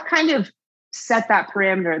 So I've kind of set that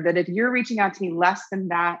parameter that if you're reaching out to me less than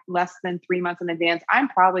 3 months in advance, I'm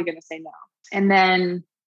probably going to say no. And then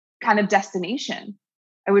kind of destination.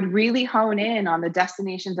 I would really hone in on the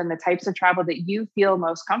destinations and the types of travel that you feel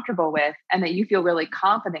most comfortable with and that you feel really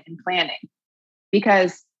confident in planning.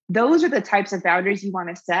 Because those are the types of boundaries you want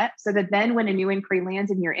to set so that then when a new inquiry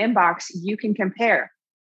lands in your inbox, you can compare.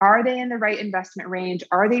 Are they in the right investment range?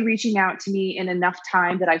 Are they reaching out to me in enough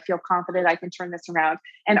time that I feel confident I can turn this around?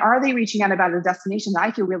 And are they reaching out about a destination that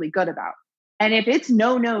I feel really good about? And if it's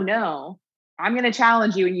no, I'm going to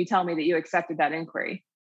challenge you and you tell me that you accepted that inquiry.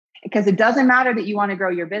 Because it doesn't matter that you want to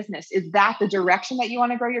grow your business. Is that the direction that you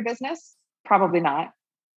want to grow your business? Probably not.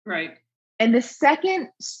 Right. And the second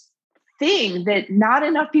thing that not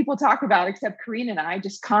enough people talk about, except Karina and I,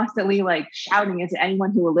 just constantly like shouting it to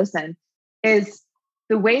anyone who will listen, is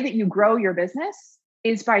the way that you grow your business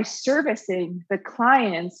is by servicing the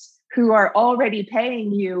clients who are already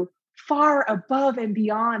paying you far above and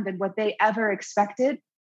beyond than what they ever expected,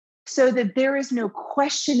 so that there is no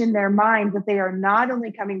question in their mind that they are not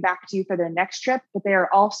only coming back to you for their next trip, but they are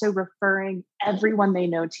also referring everyone they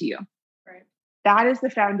know to you. Right. That is the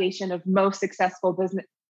foundation of most successful business.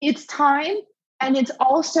 It's time, and it's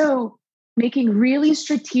also making really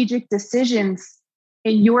strategic decisions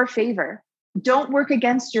in your favor. Don't work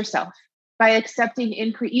against yourself by accepting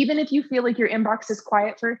inquiry. Even if you feel like your inbox is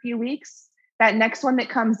quiet for a few weeks, that next one that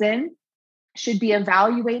comes in should be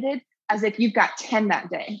evaluated as if you've got 10 that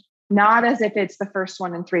day, not as if it's the first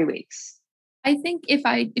one in 3 weeks. I think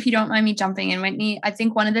if you don't mind me jumping in, Whitney, I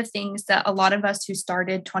think one of the things that a lot of us who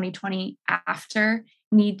started 2020 after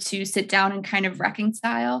need to sit down and kind of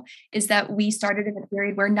reconcile is that we started in a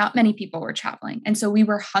period where not many people were traveling. And so we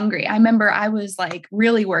were hungry. I remember I was like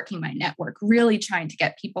really working my network, really trying to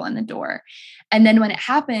get people in the door. And then when it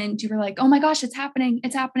happened, you were like, oh my gosh, it's happening.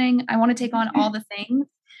 It's happening. I want to take on all the things.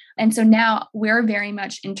 And so now we're very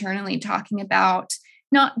much internally talking about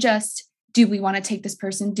not just, do we want to take this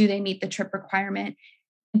person? Do they meet the trip requirement?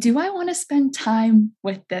 Do I want to spend time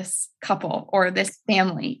with this couple or this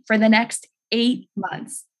family for the next 8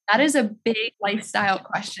 months? That is a big lifestyle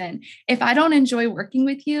question. If I don't enjoy working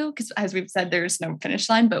with you, because as we've said, there's no finish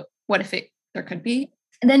line, but what if there could be?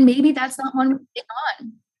 And then maybe that's not one we take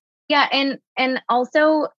on. Yeah. And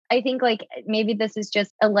also I think like maybe this is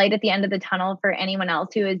just a light at the end of the tunnel for anyone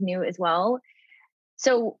else who is new as well.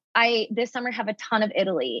 So I this summer have a ton of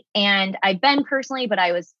Italy, and I've been personally, but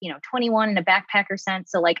I was, 21 in a backpacker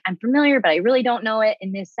sense. So like I'm familiar, but I really don't know it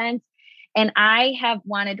in this sense. And I have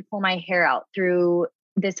wanted to pull my hair out through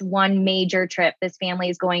this one major trip. This family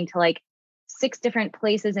is going to like 6 different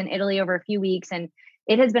places in Italy over a few weeks. And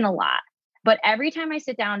it has been a lot. But every time I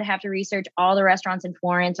sit down to have to research all the restaurants in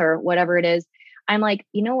Florence or whatever it is, I'm like,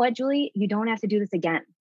 you know what, Julie, you don't have to do this again.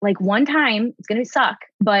 Like one time it's going to suck,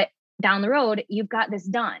 but down the road, you've got this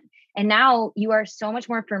done. And now you are so much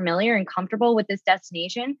more familiar and comfortable with this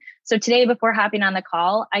destination. So today, before hopping on the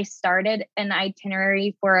call, I started an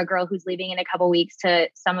itinerary for a girl who's leaving in a couple weeks to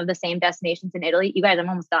some of the same destinations in Italy. You guys, I'm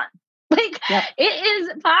almost done. Like It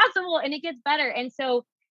is possible and it gets better. And so,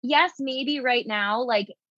 yes, maybe right now, like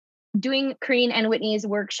doing Karine and Whitney's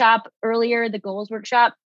workshop earlier, the goals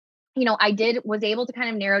workshop, I was able to kind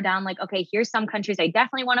of narrow down like, okay, here's some countries I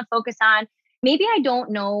definitely want to focus on. Maybe I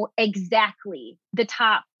don't know exactly the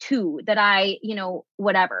top 2 that I,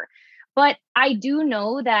 whatever, but I do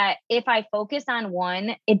know that if I focus on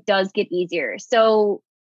one, it does get easier. So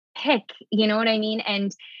pick, you know what I mean?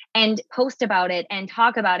 And post about it and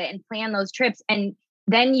talk about it and plan those trips. And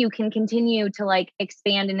then you can continue to like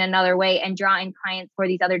expand in another way and draw in clients for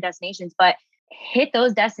these other destinations, but hit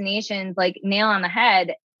those destinations like nail on the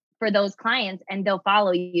head for those clients, and they'll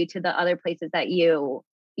follow you to the other places that you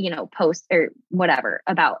post or whatever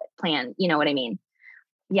about plan, you know what I mean?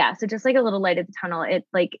 Yeah. So just like a little light at the tunnel,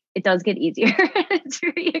 it does get easier. It's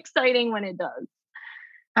really exciting when it does.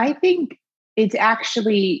 I think it's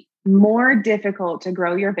actually more difficult to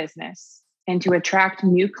grow your business and to attract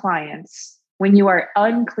new clients when you are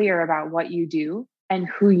unclear about what you do and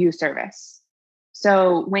who you service.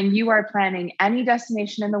 So when you are planning any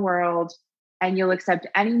destination in the world and you'll accept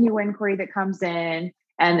any new inquiry that comes in,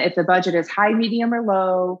 and if the budget is high, medium, or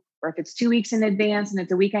low, or if it's 2 weeks in advance and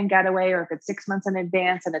it's a weekend getaway, or if it's 6 months in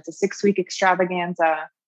advance and it's a 6-week extravaganza,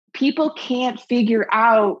 people can't figure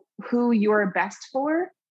out who you're best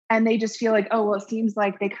for and they just feel like, oh, well, it seems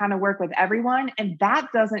like they kind of work with everyone. And that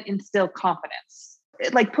doesn't instill confidence.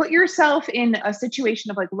 Like put yourself in a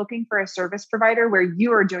situation of like looking for a service provider where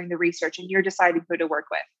you are doing the research and you're deciding who to work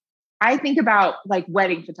with. I think about like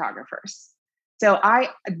wedding photographers. So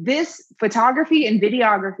this photography and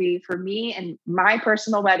videography for me and my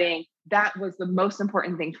personal wedding, that was the most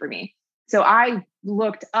important thing for me. So I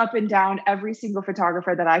looked up and down every single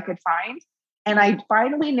photographer that I could find. And I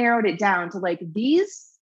finally narrowed it down to like these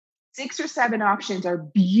 6 or 7 options are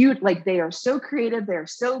beautiful. Like they are so creative. They're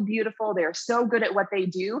so beautiful. They're so good at what they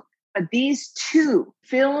do. But these 2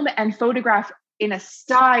 film and photograph in a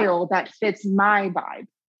style that fits my vibe,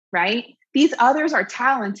 right? These others are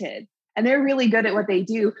talented and they're really good at what they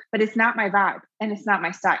do, but it's not my vibe and it's not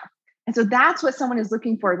my style. And so that's what someone is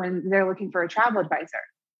looking for when they're looking for a travel advisor.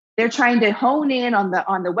 They're trying to hone in on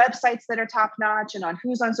the websites that are top notch and on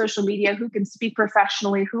who's on social media, who can speak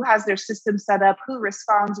professionally, who has their system set up, who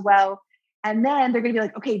responds well. And then they're going to be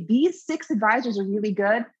like, okay, these 6 advisors are really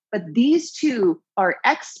good, but these 2 are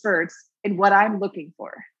experts in what I'm looking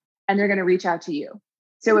for. And they're going to reach out to you.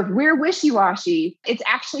 So if we're wishy-washy, it's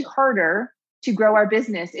actually harder to grow our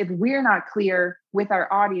business if we're not clear with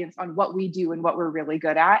our audience on what we do and what we're really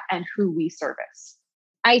good at and who we service.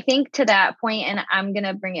 I think to that point, and I'm going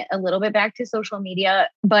to bring it a little bit back to social media,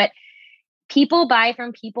 but people buy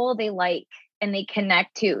from people they like and they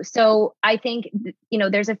connect to. So I think,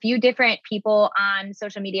 there's a few different people on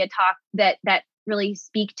social media talk that really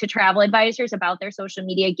speak to travel advisors about their social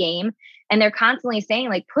media game. And they're constantly saying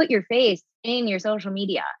like, put your face in your social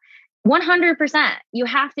media. 100%. You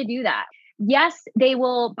have to do that. Yes, they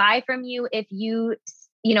will buy from you if you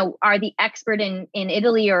are the expert in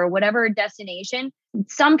Italy or whatever destination.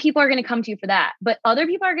 Some people are going to come to you for that, but other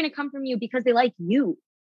people are going to come from you because they like you.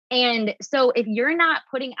 And so if you're not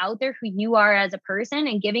putting out there who you are as a person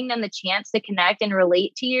and giving them the chance to connect and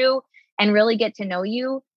relate to you and really get to know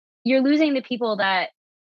you, you're losing the people that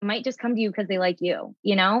might just come to you because they like you,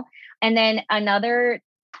 And then another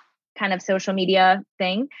kind of social media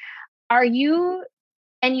thing,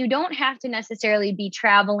 and you don't have to necessarily be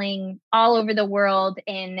traveling all over the world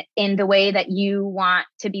in the way that you want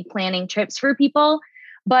to be planning trips for people,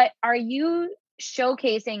 but are you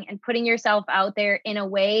showcasing and putting yourself out there in a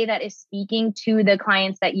way that is speaking to the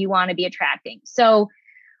clients that you want to be attracting? So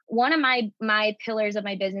one of my pillars of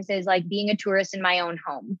my business is like being a tourist in my own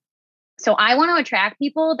home. So I want to attract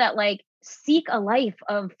people that like seek a life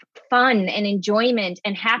of fun and enjoyment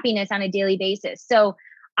and happiness on a daily basis. So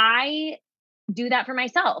I do that for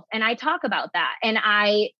myself. And I talk about that. And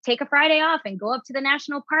I take a Friday off and go up to the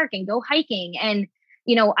national park and go hiking. And,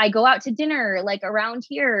 I go out to dinner like around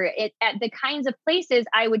here at the kinds of places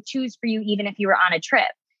I would choose for you, even if you were on a trip.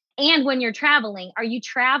 And when you're traveling? Are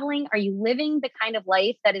you living the kind of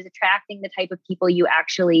life that is attracting the type of people you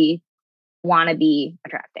actually want to be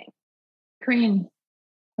attracting? Corinne,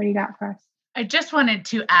 what do you got for us? I just wanted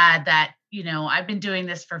to add that, I've been doing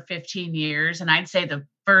this for 15 years, and I'd say the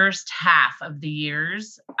first half of the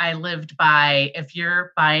years I lived by, if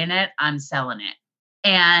you're buying it, I'm selling it.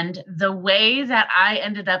 And the way that I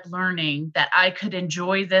ended up learning that I could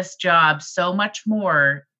enjoy this job so much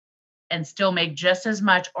more and still make just as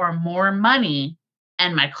much or more money,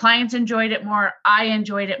 and my clients enjoyed it more, I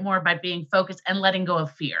enjoyed it more by being focused and letting go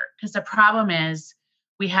of fear. Because the problem is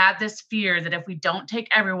we have this fear that if we don't take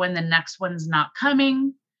everyone, the next one's not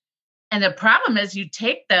coming. And the problem is you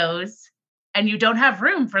take those and you don't have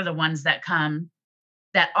room for the ones that come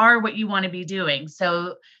that are what you want to be doing.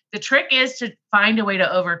 So the trick is to find a way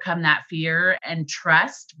to overcome that fear and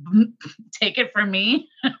trust. Take it from me,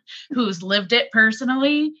 who's lived it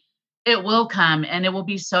personally. It will come and it will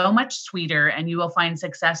be so much sweeter, and you will find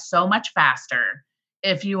success so much faster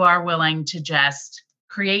if you are willing to just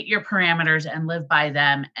create your parameters and live by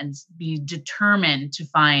them and be determined to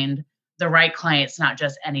find the right clients, not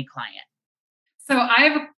just any client. So I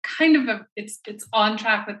have a kind of it's on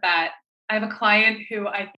track with that. I have a client who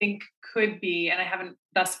I think could be, and I haven't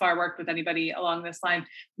thus far worked with anybody along this line,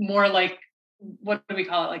 more like, what do we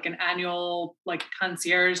call it? Like an annual, like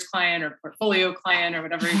concierge client or portfolio client or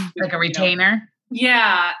whatever. Like a retainer?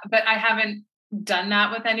 Yeah, but I haven't done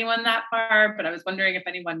that with anyone that far, but I was wondering if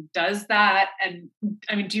anyone does that. And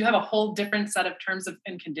I mean, do you have a whole different set of terms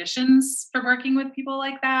and conditions for working with people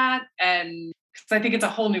like that? And because I think it's a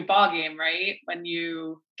whole new ballgame, right? When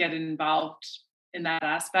you get involved in that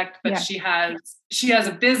aspect, but she has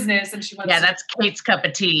a business and she wants that's Kate's cup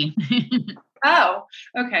of tea. Oh,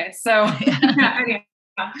 okay. So Kate,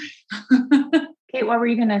 what were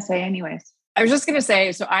you going to say anyways? I was just going to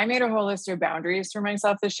say, so I made a whole list of boundaries for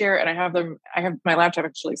myself this year, and I have my laptop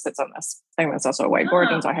actually sits on this thing that's also a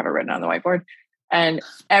whiteboard. And so I have it written on the whiteboard. And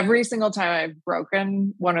every single time I've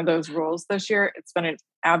broken one of those rules this year, it's been an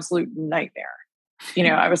absolute nightmare. You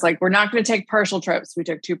know, I was like, we're not going to take partial trips. We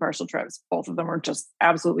took 2 partial trips. Both of them were just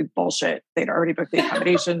absolutely bullshit. They'd already booked the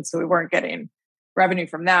accommodation, so we weren't getting revenue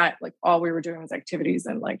from that. Like all we were doing was activities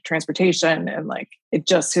and like transportation, and like it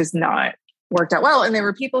just has not worked out well. And they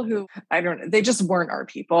were people who they just weren't our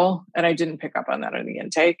people. And I didn't pick up on that in the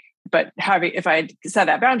intake. But if I had set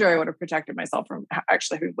that boundary, I would have protected myself from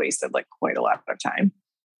actually having wasted like quite a lot of time.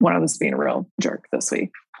 One of them's being a real jerk this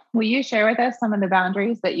week. Will you share with us some of the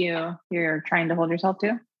boundaries that you're trying to hold yourself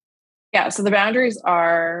to? Yeah. So the boundaries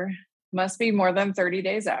must be more than 30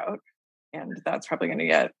 days out. And that's probably going to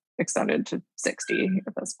get extended to 60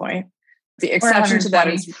 at this point. The exception to that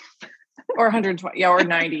is, or 120, yeah, or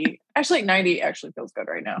 90. Actually, 90 actually feels good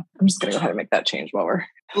right now. I'm just going to go ahead and make that change while we're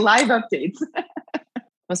live updates.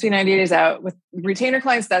 Must be 90 days out. With retainer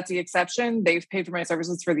clients, that's the exception. They've paid for my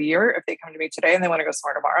services for the year. If they come to me today and they want to go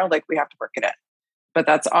somewhere tomorrow, like we have to work it in. But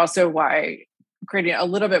that's also why creating a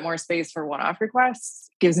little bit more space for one-off requests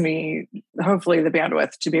gives me hopefully the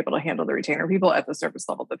bandwidth to be able to handle the retainer people at the service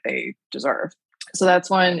level that they deserve. So that's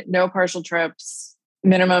one. No partial trips,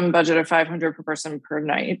 minimum budget of $500 per person per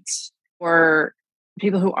night. For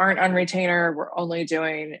people who aren't on retainer, we're only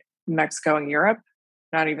doing Mexico and Europe,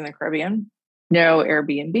 not even the Caribbean. No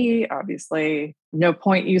Airbnb, obviously. No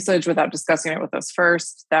point usage without discussing it with us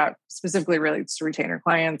first. That specifically relates to retainer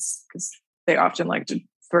clients because they often like to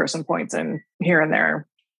throw some points in here and there.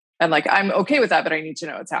 And like, I'm okay with that, but I need to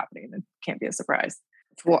know what's happening. It can't be a surprise.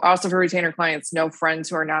 Also for retainer clients, no friends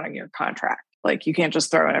who are not on your contract. Like you can't just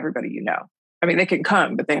throw in everybody you know. I mean, they can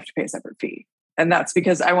come, but they have to pay a separate fee. And that's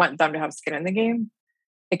because I want them to have skin in the game.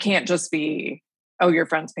 It can't just be, oh, your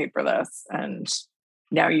friends paid for this and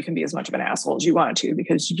now you can be as much of an asshole as you want to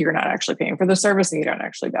because you're not actually paying for the service and you don't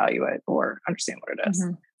actually value it or understand what it is.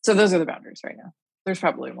 Mm-hmm. So those are the boundaries right now. There's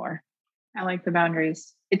probably more. I like the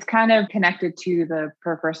boundaries. It's kind of connected to the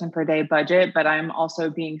per person per day budget, but I'm also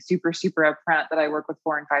being super, super upfront that I work with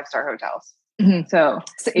 4 and 5-star hotels. Mm-hmm. So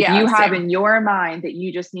if you have in your mind that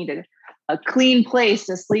you just needed a clean place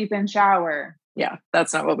to sleep and shower. Yeah,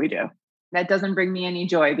 that's not what we do. That doesn't bring me any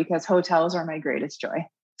joy because hotels are my greatest joy.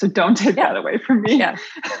 So don't take that away from me. Yeah.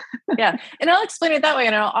 Yeah. And I'll explain it that way.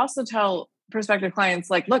 And I'll also tell prospective clients,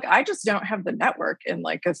 like, look, I just don't have the network in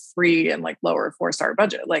like a 3 and like lower 4-star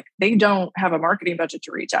budget. Like they don't have a marketing budget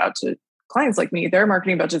to reach out to clients like me. Their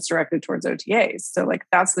marketing budget's directed towards OTAs. So like,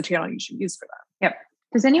 that's the channel you should use for them. Yep.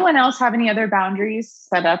 Does anyone else have any other boundaries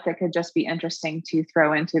set up that could just be interesting to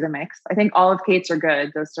throw into the mix? I think all of Kate's are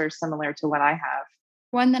good. Those are similar to what I have.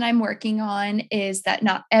 One that I'm working on is that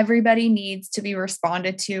not everybody needs to be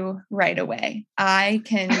responded to right away. I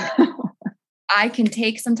can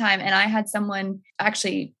take some time. And I had someone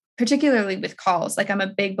actually, particularly with calls, like I'm a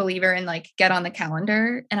big believer in like get on the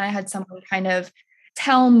calendar. And I had someone kind of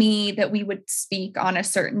tell me that we would speak on a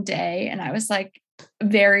certain day. And I was like,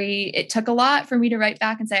 it took a lot for me to write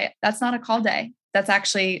back and say, that's not a call day. That's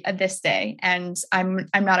actually this day. And I'm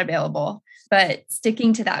not available, but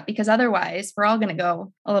sticking to that because otherwise we're all going to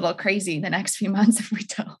go a little crazy the next few months if we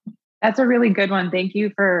don't. That's a really good one. Thank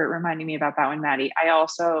you for reminding me about that one, Maddie.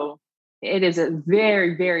 It is a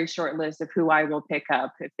very, very short list of who I will pick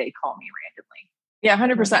up if they call me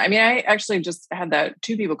randomly. Yeah, 100%. I mean, I actually just had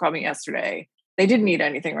 2 people call me yesterday. They didn't need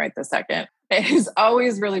anything right this second. It has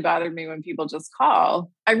always really bothered me when people just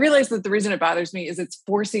call. I realize that the reason it bothers me is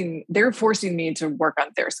they're forcing me to work on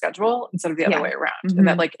their schedule instead of the other way around. Mm-hmm. And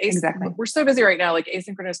that like, we're so busy right now, like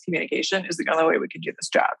asynchronous communication is the only way we can do this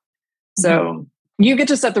job. So you get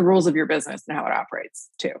to set the rules of your business and how it operates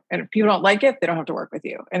too. And if people don't like it, they don't have to work with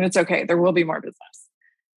you. And it's okay. There will be more business.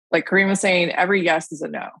 Like Kareem was saying, every yes is a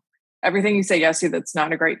no. Everything you say yes to that's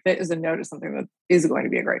not a great fit is a no to something that is going to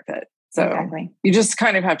be a great fit. So you just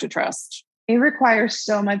kind of have to trust. It requires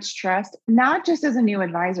so much trust, not just as a new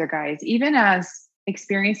advisor, guys, even as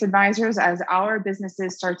experienced advisors, as our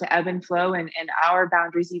businesses start to ebb and flow and our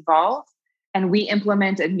boundaries evolve and we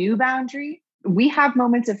implement a new boundary, we have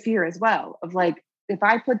moments of fear as well of like, if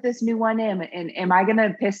I put this new one in, and am I going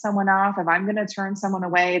to piss someone off? If I'm going to turn someone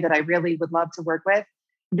away that I really would love to work with,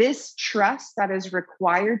 this trust that is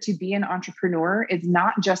required to be an entrepreneur is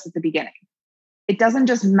not just at the beginning. It doesn't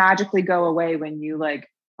just magically go away when you like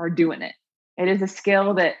are doing it. It is a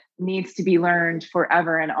skill that needs to be learned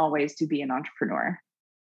forever and always to be an entrepreneur.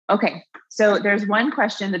 Okay, so there's one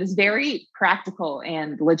question that is very practical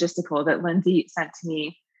and logistical that Lindsay sent to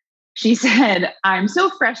me. She said, I'm so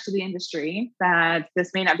fresh to the industry that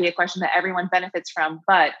this may not be a question that everyone benefits from,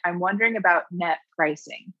 but I'm wondering about net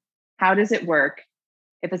pricing. How does it work?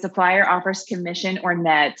 If a supplier offers commission or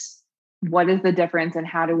net, what is the difference and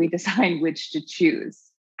how do we decide which to choose?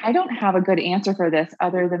 I don't have a good answer for this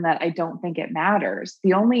other than that I don't think it matters.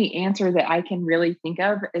 The only answer that I can really think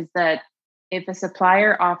of is that if a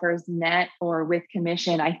supplier offers net or with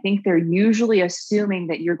commission, I think they're usually assuming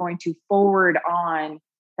that you're going to forward on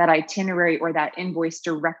that itinerary or that invoice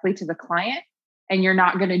directly to the client, and you're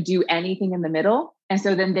not going to do anything in the middle. And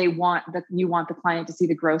so then you want the client to see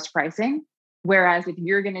the gross pricing. Whereas if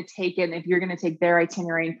you're going to take it, if you're going to take their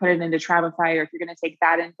itinerary and put it into Travelify, or if you're going to take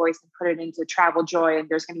that invoice and put it into TravelJoy, and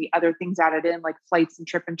there's going to be other things added in like flights and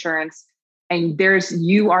trip insurance, and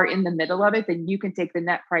you are in the middle of it, then you can take the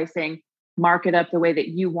net pricing, mark it up the way that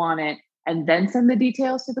you want it, and then send the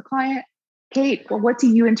details to the client. Kate, well, what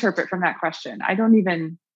do you interpret from that question?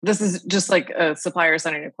 This is just like a supplier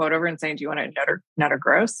sending a quote over and saying, do you want it net or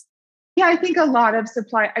gross? Yeah, I think a lot of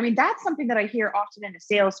that's something that I hear often in a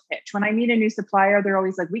sales pitch. When I meet a new supplier, they're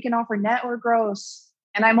always like, we can offer net or gross.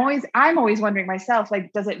 And I'm always wondering myself,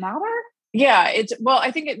 like, does it matter? Yeah,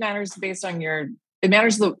 I think it matters based on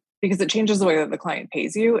because it changes the way that the client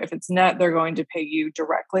pays you. If it's net, they're going to pay you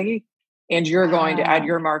directly and you're going to add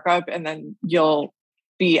your markup, and then you'll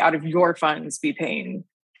be out of your funds be paying.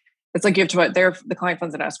 It's like you have to put the client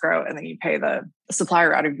funds in escrow, and then you pay the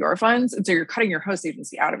supplier out of your funds. And so you're cutting your host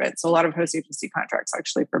agency out of it. So a lot of host agency contracts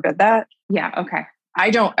actually forbid that. Yeah. Okay.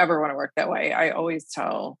 I don't ever want to work that way. I always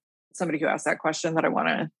tell somebody who asks that question that I want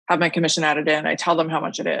to have my commission added in. I tell them how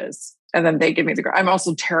much it is, and then they give me I'm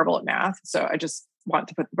also terrible at math. So I just want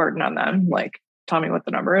to put the burden on them. Like, tell me what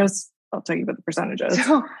the number is. I'll tell you what the percentage is.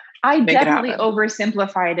 So I definitely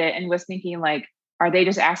oversimplified it and was thinking like, are they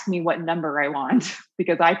just asking me what number I want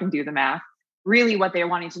because I can do the math? Really what they're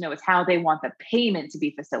wanting to know is how they want the payment to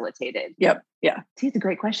be facilitated. Yep. Yeah. See, it's a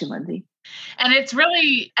great question, Lindsay. And it's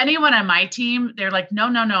really anyone on my team, they're like,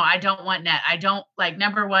 no, I don't want net. I don't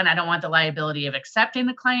number one, I don't want the liability of accepting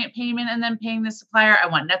the client payment and then paying the supplier. I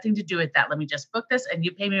want nothing to do with that. Let me just book this and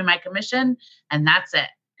you pay me my commission and that's it.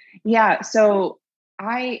 Yeah. So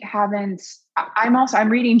I'm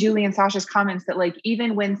reading Julie and Sasha's comments that like,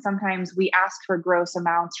 even when sometimes we ask for gross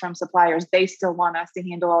amounts from suppliers, they still want us to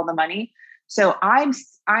handle all the money. So I'm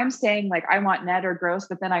saying like, I want net or gross,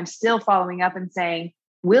 but then I'm still following up and saying,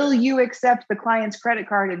 will you accept the client's credit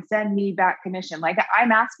card and send me back commission? Like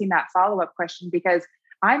I'm asking that follow-up question because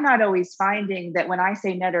I'm not always finding that when I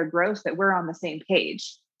say net or gross, that we're on the same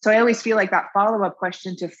page. So I always feel like that follow-up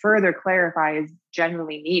question to further clarify is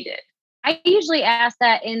generally needed. I usually ask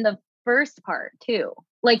that in the first part too.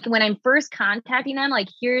 Like when I'm first contacting them, like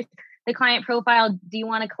here's the client profile. Do you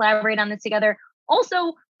want to collaborate on this together?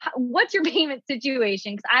 Also, what's your payment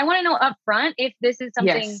situation? Because I want to know upfront if this is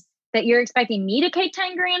something that you're expecting me to pay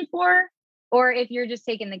 10 grand for, or if you're just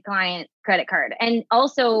taking the client credit card, and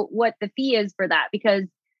also what the fee is for that. Because,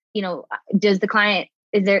 does the client,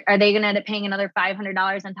 are they going to end up paying another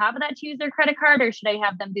 $500 on top of that to use their credit card, or should I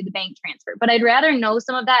have them do the bank transfer? But I'd rather know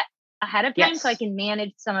some of that ahead of time so I can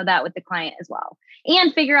manage some of that with the client as well,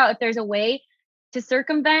 and figure out if there's a way to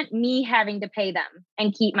circumvent me having to pay them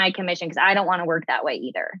and keep my commission, because I don't want to work that way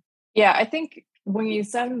either. Yeah, I think when you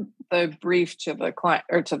send the brief to the client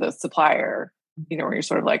or to the supplier, where you're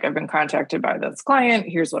sort of like, I've been contacted by this client,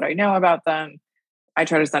 here's what I know about them. I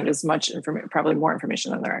try to send as much information, probably more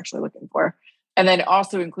information than they're actually looking for. And then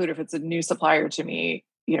also include, if it's a new supplier to me,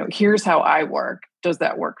 here's how I work. Does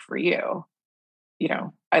that work for you?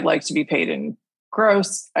 I'd like to be paid in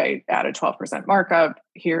gross. I add a 12% markup.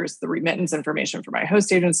 Here's the remittance information for my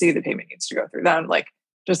host agency. The payment needs to go through them. Like,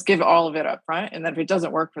 just give all of it up front. And then if it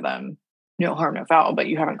doesn't work for them, no harm, no foul, but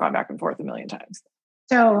you haven't gone back and forth a million times.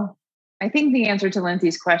 So I think the answer to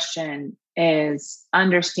Lindsay's question is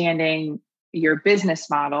understanding your business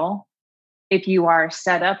model. If you are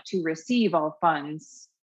set up to receive all funds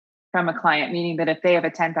from a client, meaning that if they have a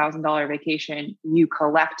 $10,000 vacation, you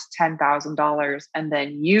collect $10,000 and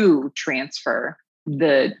then you transfer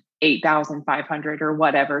the $8,500 or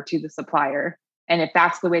whatever to the supplier. And if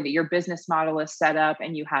that's the way that your business model is set up,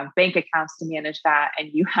 and you have bank accounts to manage that, and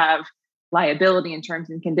you have liability and terms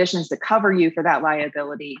and conditions to cover you for that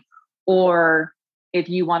liability, or if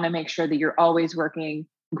you want to make sure that you're always working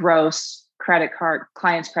gross,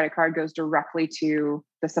 client's credit card goes directly to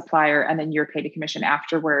the supplier and then you're paid a commission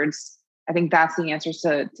afterwards. I think that's the answer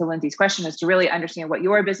to Lindsay's question, is to really understand what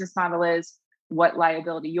your business model is, what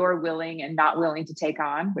liability you're willing and not willing to take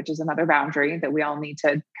on, which is another boundary that we all need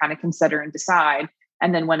to kind of consider and decide.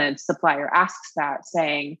 And then when a supplier asks that,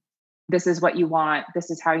 saying, this is what you want, this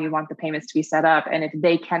is how you want the payments to be set up. And if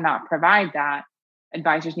they cannot provide that,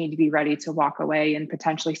 advisors need to be ready to walk away and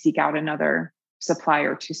potentially seek out another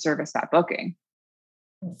supplier to service that booking.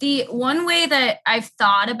 The one way that I've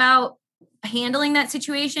thought about handling that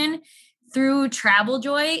situation through Travel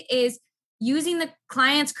Joy is using the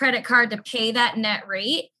client's credit card to pay that net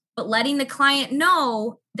rate, but letting the client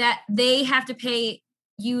know that they have to pay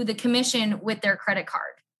you the commission with their credit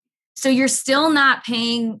card. So you're still not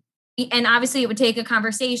paying. And obviously it would take a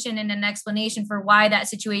conversation and an explanation for why that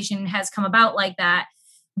situation has come about like that.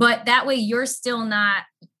 But that way you're still not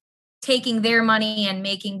taking their money and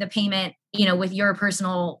making the payment, with your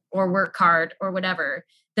personal or work card or whatever.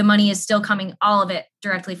 The money is still coming, all of it,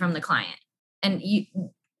 directly from the client. And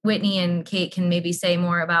Whitney and Kate can maybe say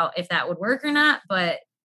more about if that would work or not, but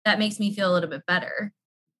that makes me feel a little bit better.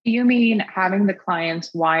 Do you mean having the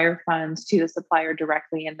clients wire funds to the supplier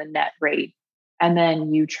directly in the net rate, and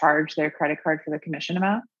then you charge their credit card for the commission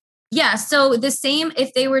amount? Yeah. So the same,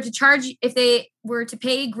 if they were to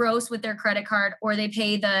pay gross with their credit card, or they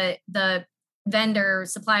pay the vendor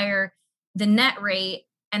supplier the net rate,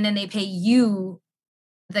 and then they pay you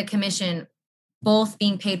the commission, both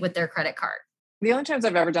being paid with their credit card. The only times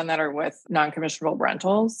I've ever done that are with non-commissionable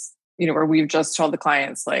rentals, where we've just told the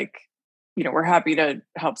clients, like, we're happy to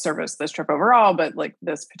help service this trip overall, but like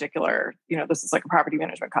this particular, this is like a property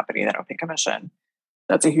management company that don't pay commission.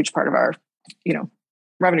 That's a huge part of our,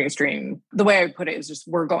 revenue stream. The way I put it is just,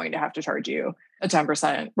 we're going to have to charge you a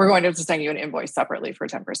 10%. We're going to have to send you an invoice separately for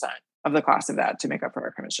 10% of the cost of that to make up for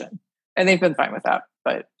our commission. And they've been fine with that,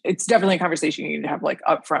 but it's definitely a conversation you need to have like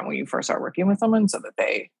upfront when you first start working with someone so that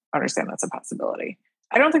they understand that's a possibility.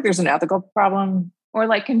 I don't think there's an ethical problem. Or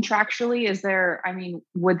like contractually,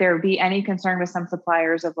 would there be any concern with some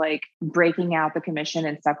suppliers of like breaking out the commission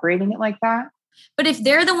and separating it like that? But if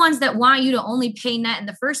they're the ones that want you to only pay net in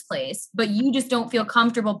the first place, but you just don't feel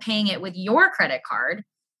comfortable paying it with your credit card,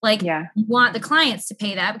 like you want the clients to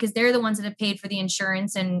pay that because they're the ones that have paid for the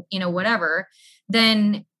insurance and, whatever,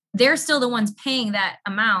 then they're still the ones paying that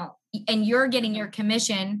amount, and you're getting your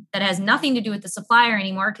commission that has nothing to do with the supplier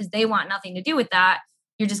anymore because they want nothing to do with that.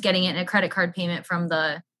 You're just getting it in a credit card payment from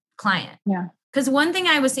the client. Yeah. Because one thing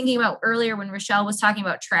I was thinking about earlier when Rochelle was talking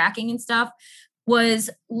about tracking and stuff was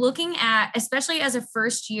looking at, especially as a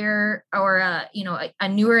first year or a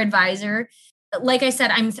newer advisor. Like I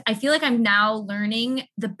said, I feel like I'm now learning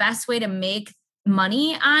the best way to make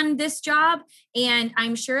money on this job. And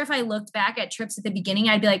I'm sure if I looked back at trips at the beginning,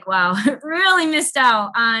 I'd be like, wow, really missed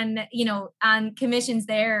out on, on commissions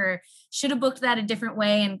there, or should have booked that a different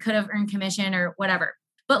way and could have earned commission or whatever.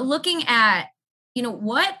 But looking at,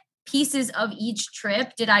 what pieces of each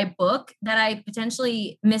trip did I book that I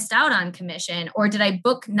potentially missed out on commission, or did I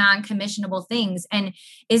book non-commissionable things? And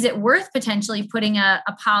is it worth potentially putting a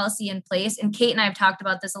policy in place? And Kate and I have talked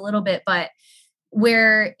about this a little bit, but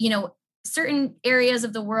where, certain areas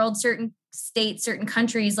of the world, certain states, certain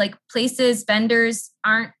countries, like places, vendors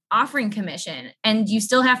aren't offering commission, and you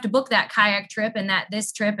still have to book that kayak trip and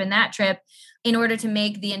this trip and that trip in order to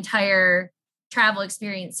make the entire travel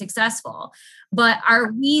experience successful. But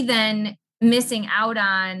are we then missing out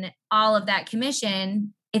on all of that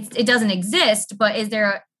commission? It doesn't exist, but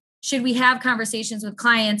should we have conversations with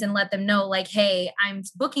clients and let them know, like, hey, I'm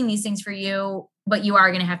booking these things for you, but you are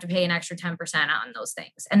going to have to pay an extra 10% on those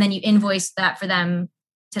things. And then you invoice that to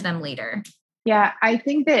them later. Yeah, I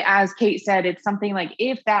think that, as Kate said, it's something like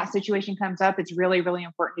if that situation comes up, it's really, really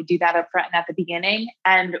important to do that up front and at the beginning.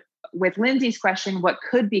 And with Lindsay's question, what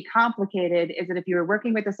could be complicated is that if you were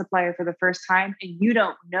working with a supplier for the first time and you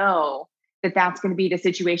don't know that that's going to be the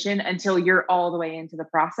situation until you're all the way into the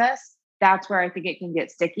process, that's where I think it can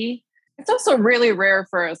get sticky. It's also really rare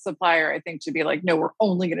for a supplier, I think, to be like, no, we're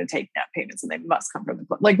only going to take net payments and they must come from the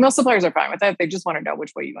club. Like most suppliers are fine with that. They just want to know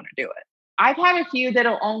which way you want to do it. I've had a few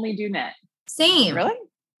that'll only do net. Same. Really?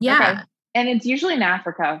 Yeah. Okay. And it's usually in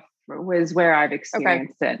Africa was where I've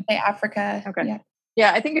experienced it. Africa. Okay.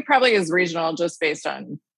 Yeah. I think it probably is regional just based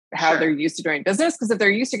on how they're used to doing business. Because if they're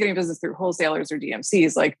used to getting business through wholesalers or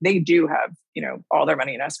DMCs, like they do have, all their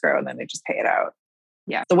money in escrow and then they just pay it out.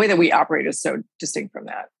 Yeah. The way that we operate is so distinct from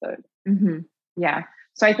that. Yeah.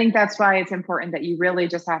 So I think that's why it's important that you really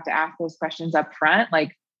just have to ask those questions up front.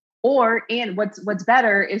 And what's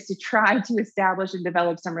better is to try to establish and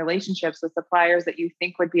develop some relationships with suppliers that you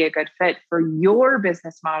think would be a good fit for your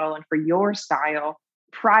business model and for your style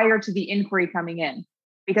prior to the inquiry coming in.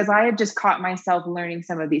 Because I have just caught myself learning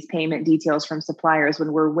some of these payment details from suppliers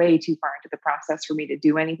when we're way too far into the process for me to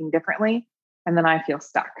do anything differently. And then I feel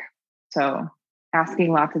stuck. So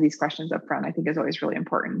asking lots of these questions up front, I think, is always really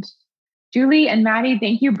important. Julie and Maddie,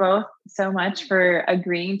 thank you both so much for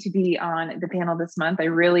agreeing to be on the panel this month. I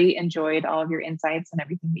really enjoyed all of your insights and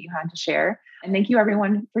everything that you had to share. And thank you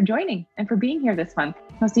everyone for joining and for being here this month.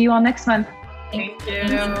 I'll see you all next month. Thank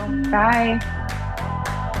you. Bye.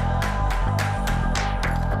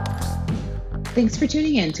 Thanks for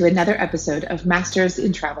tuning in to another episode of Masters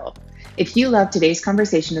in Travel. If you loved today's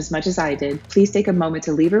conversation as much as I did, please take a moment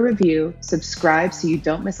to leave a review, subscribe so you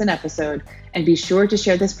don't miss an episode, and be sure to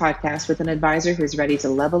share this podcast with an advisor who's ready to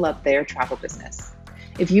level up their travel business.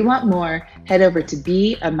 If you want more, head over to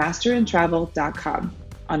beamasterintravel.com.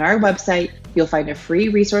 On our website, you'll find a free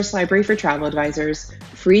resource library for travel advisors,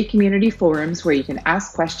 free community forums where you can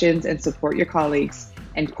ask questions and support your colleagues,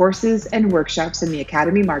 and courses and workshops in the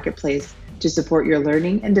Academy Marketplace to support your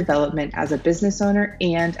learning and development as a business owner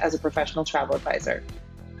and as a professional travel advisor.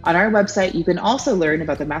 On our website, you can also learn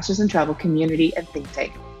about the Masters in Travel community and think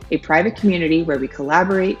tank, a private community where we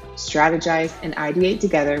collaborate, strategize, and ideate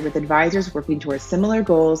together with advisors working towards similar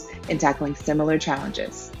goals and tackling similar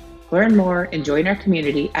challenges. Learn more and join our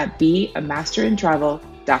community at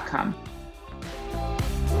beamasterintravel.com.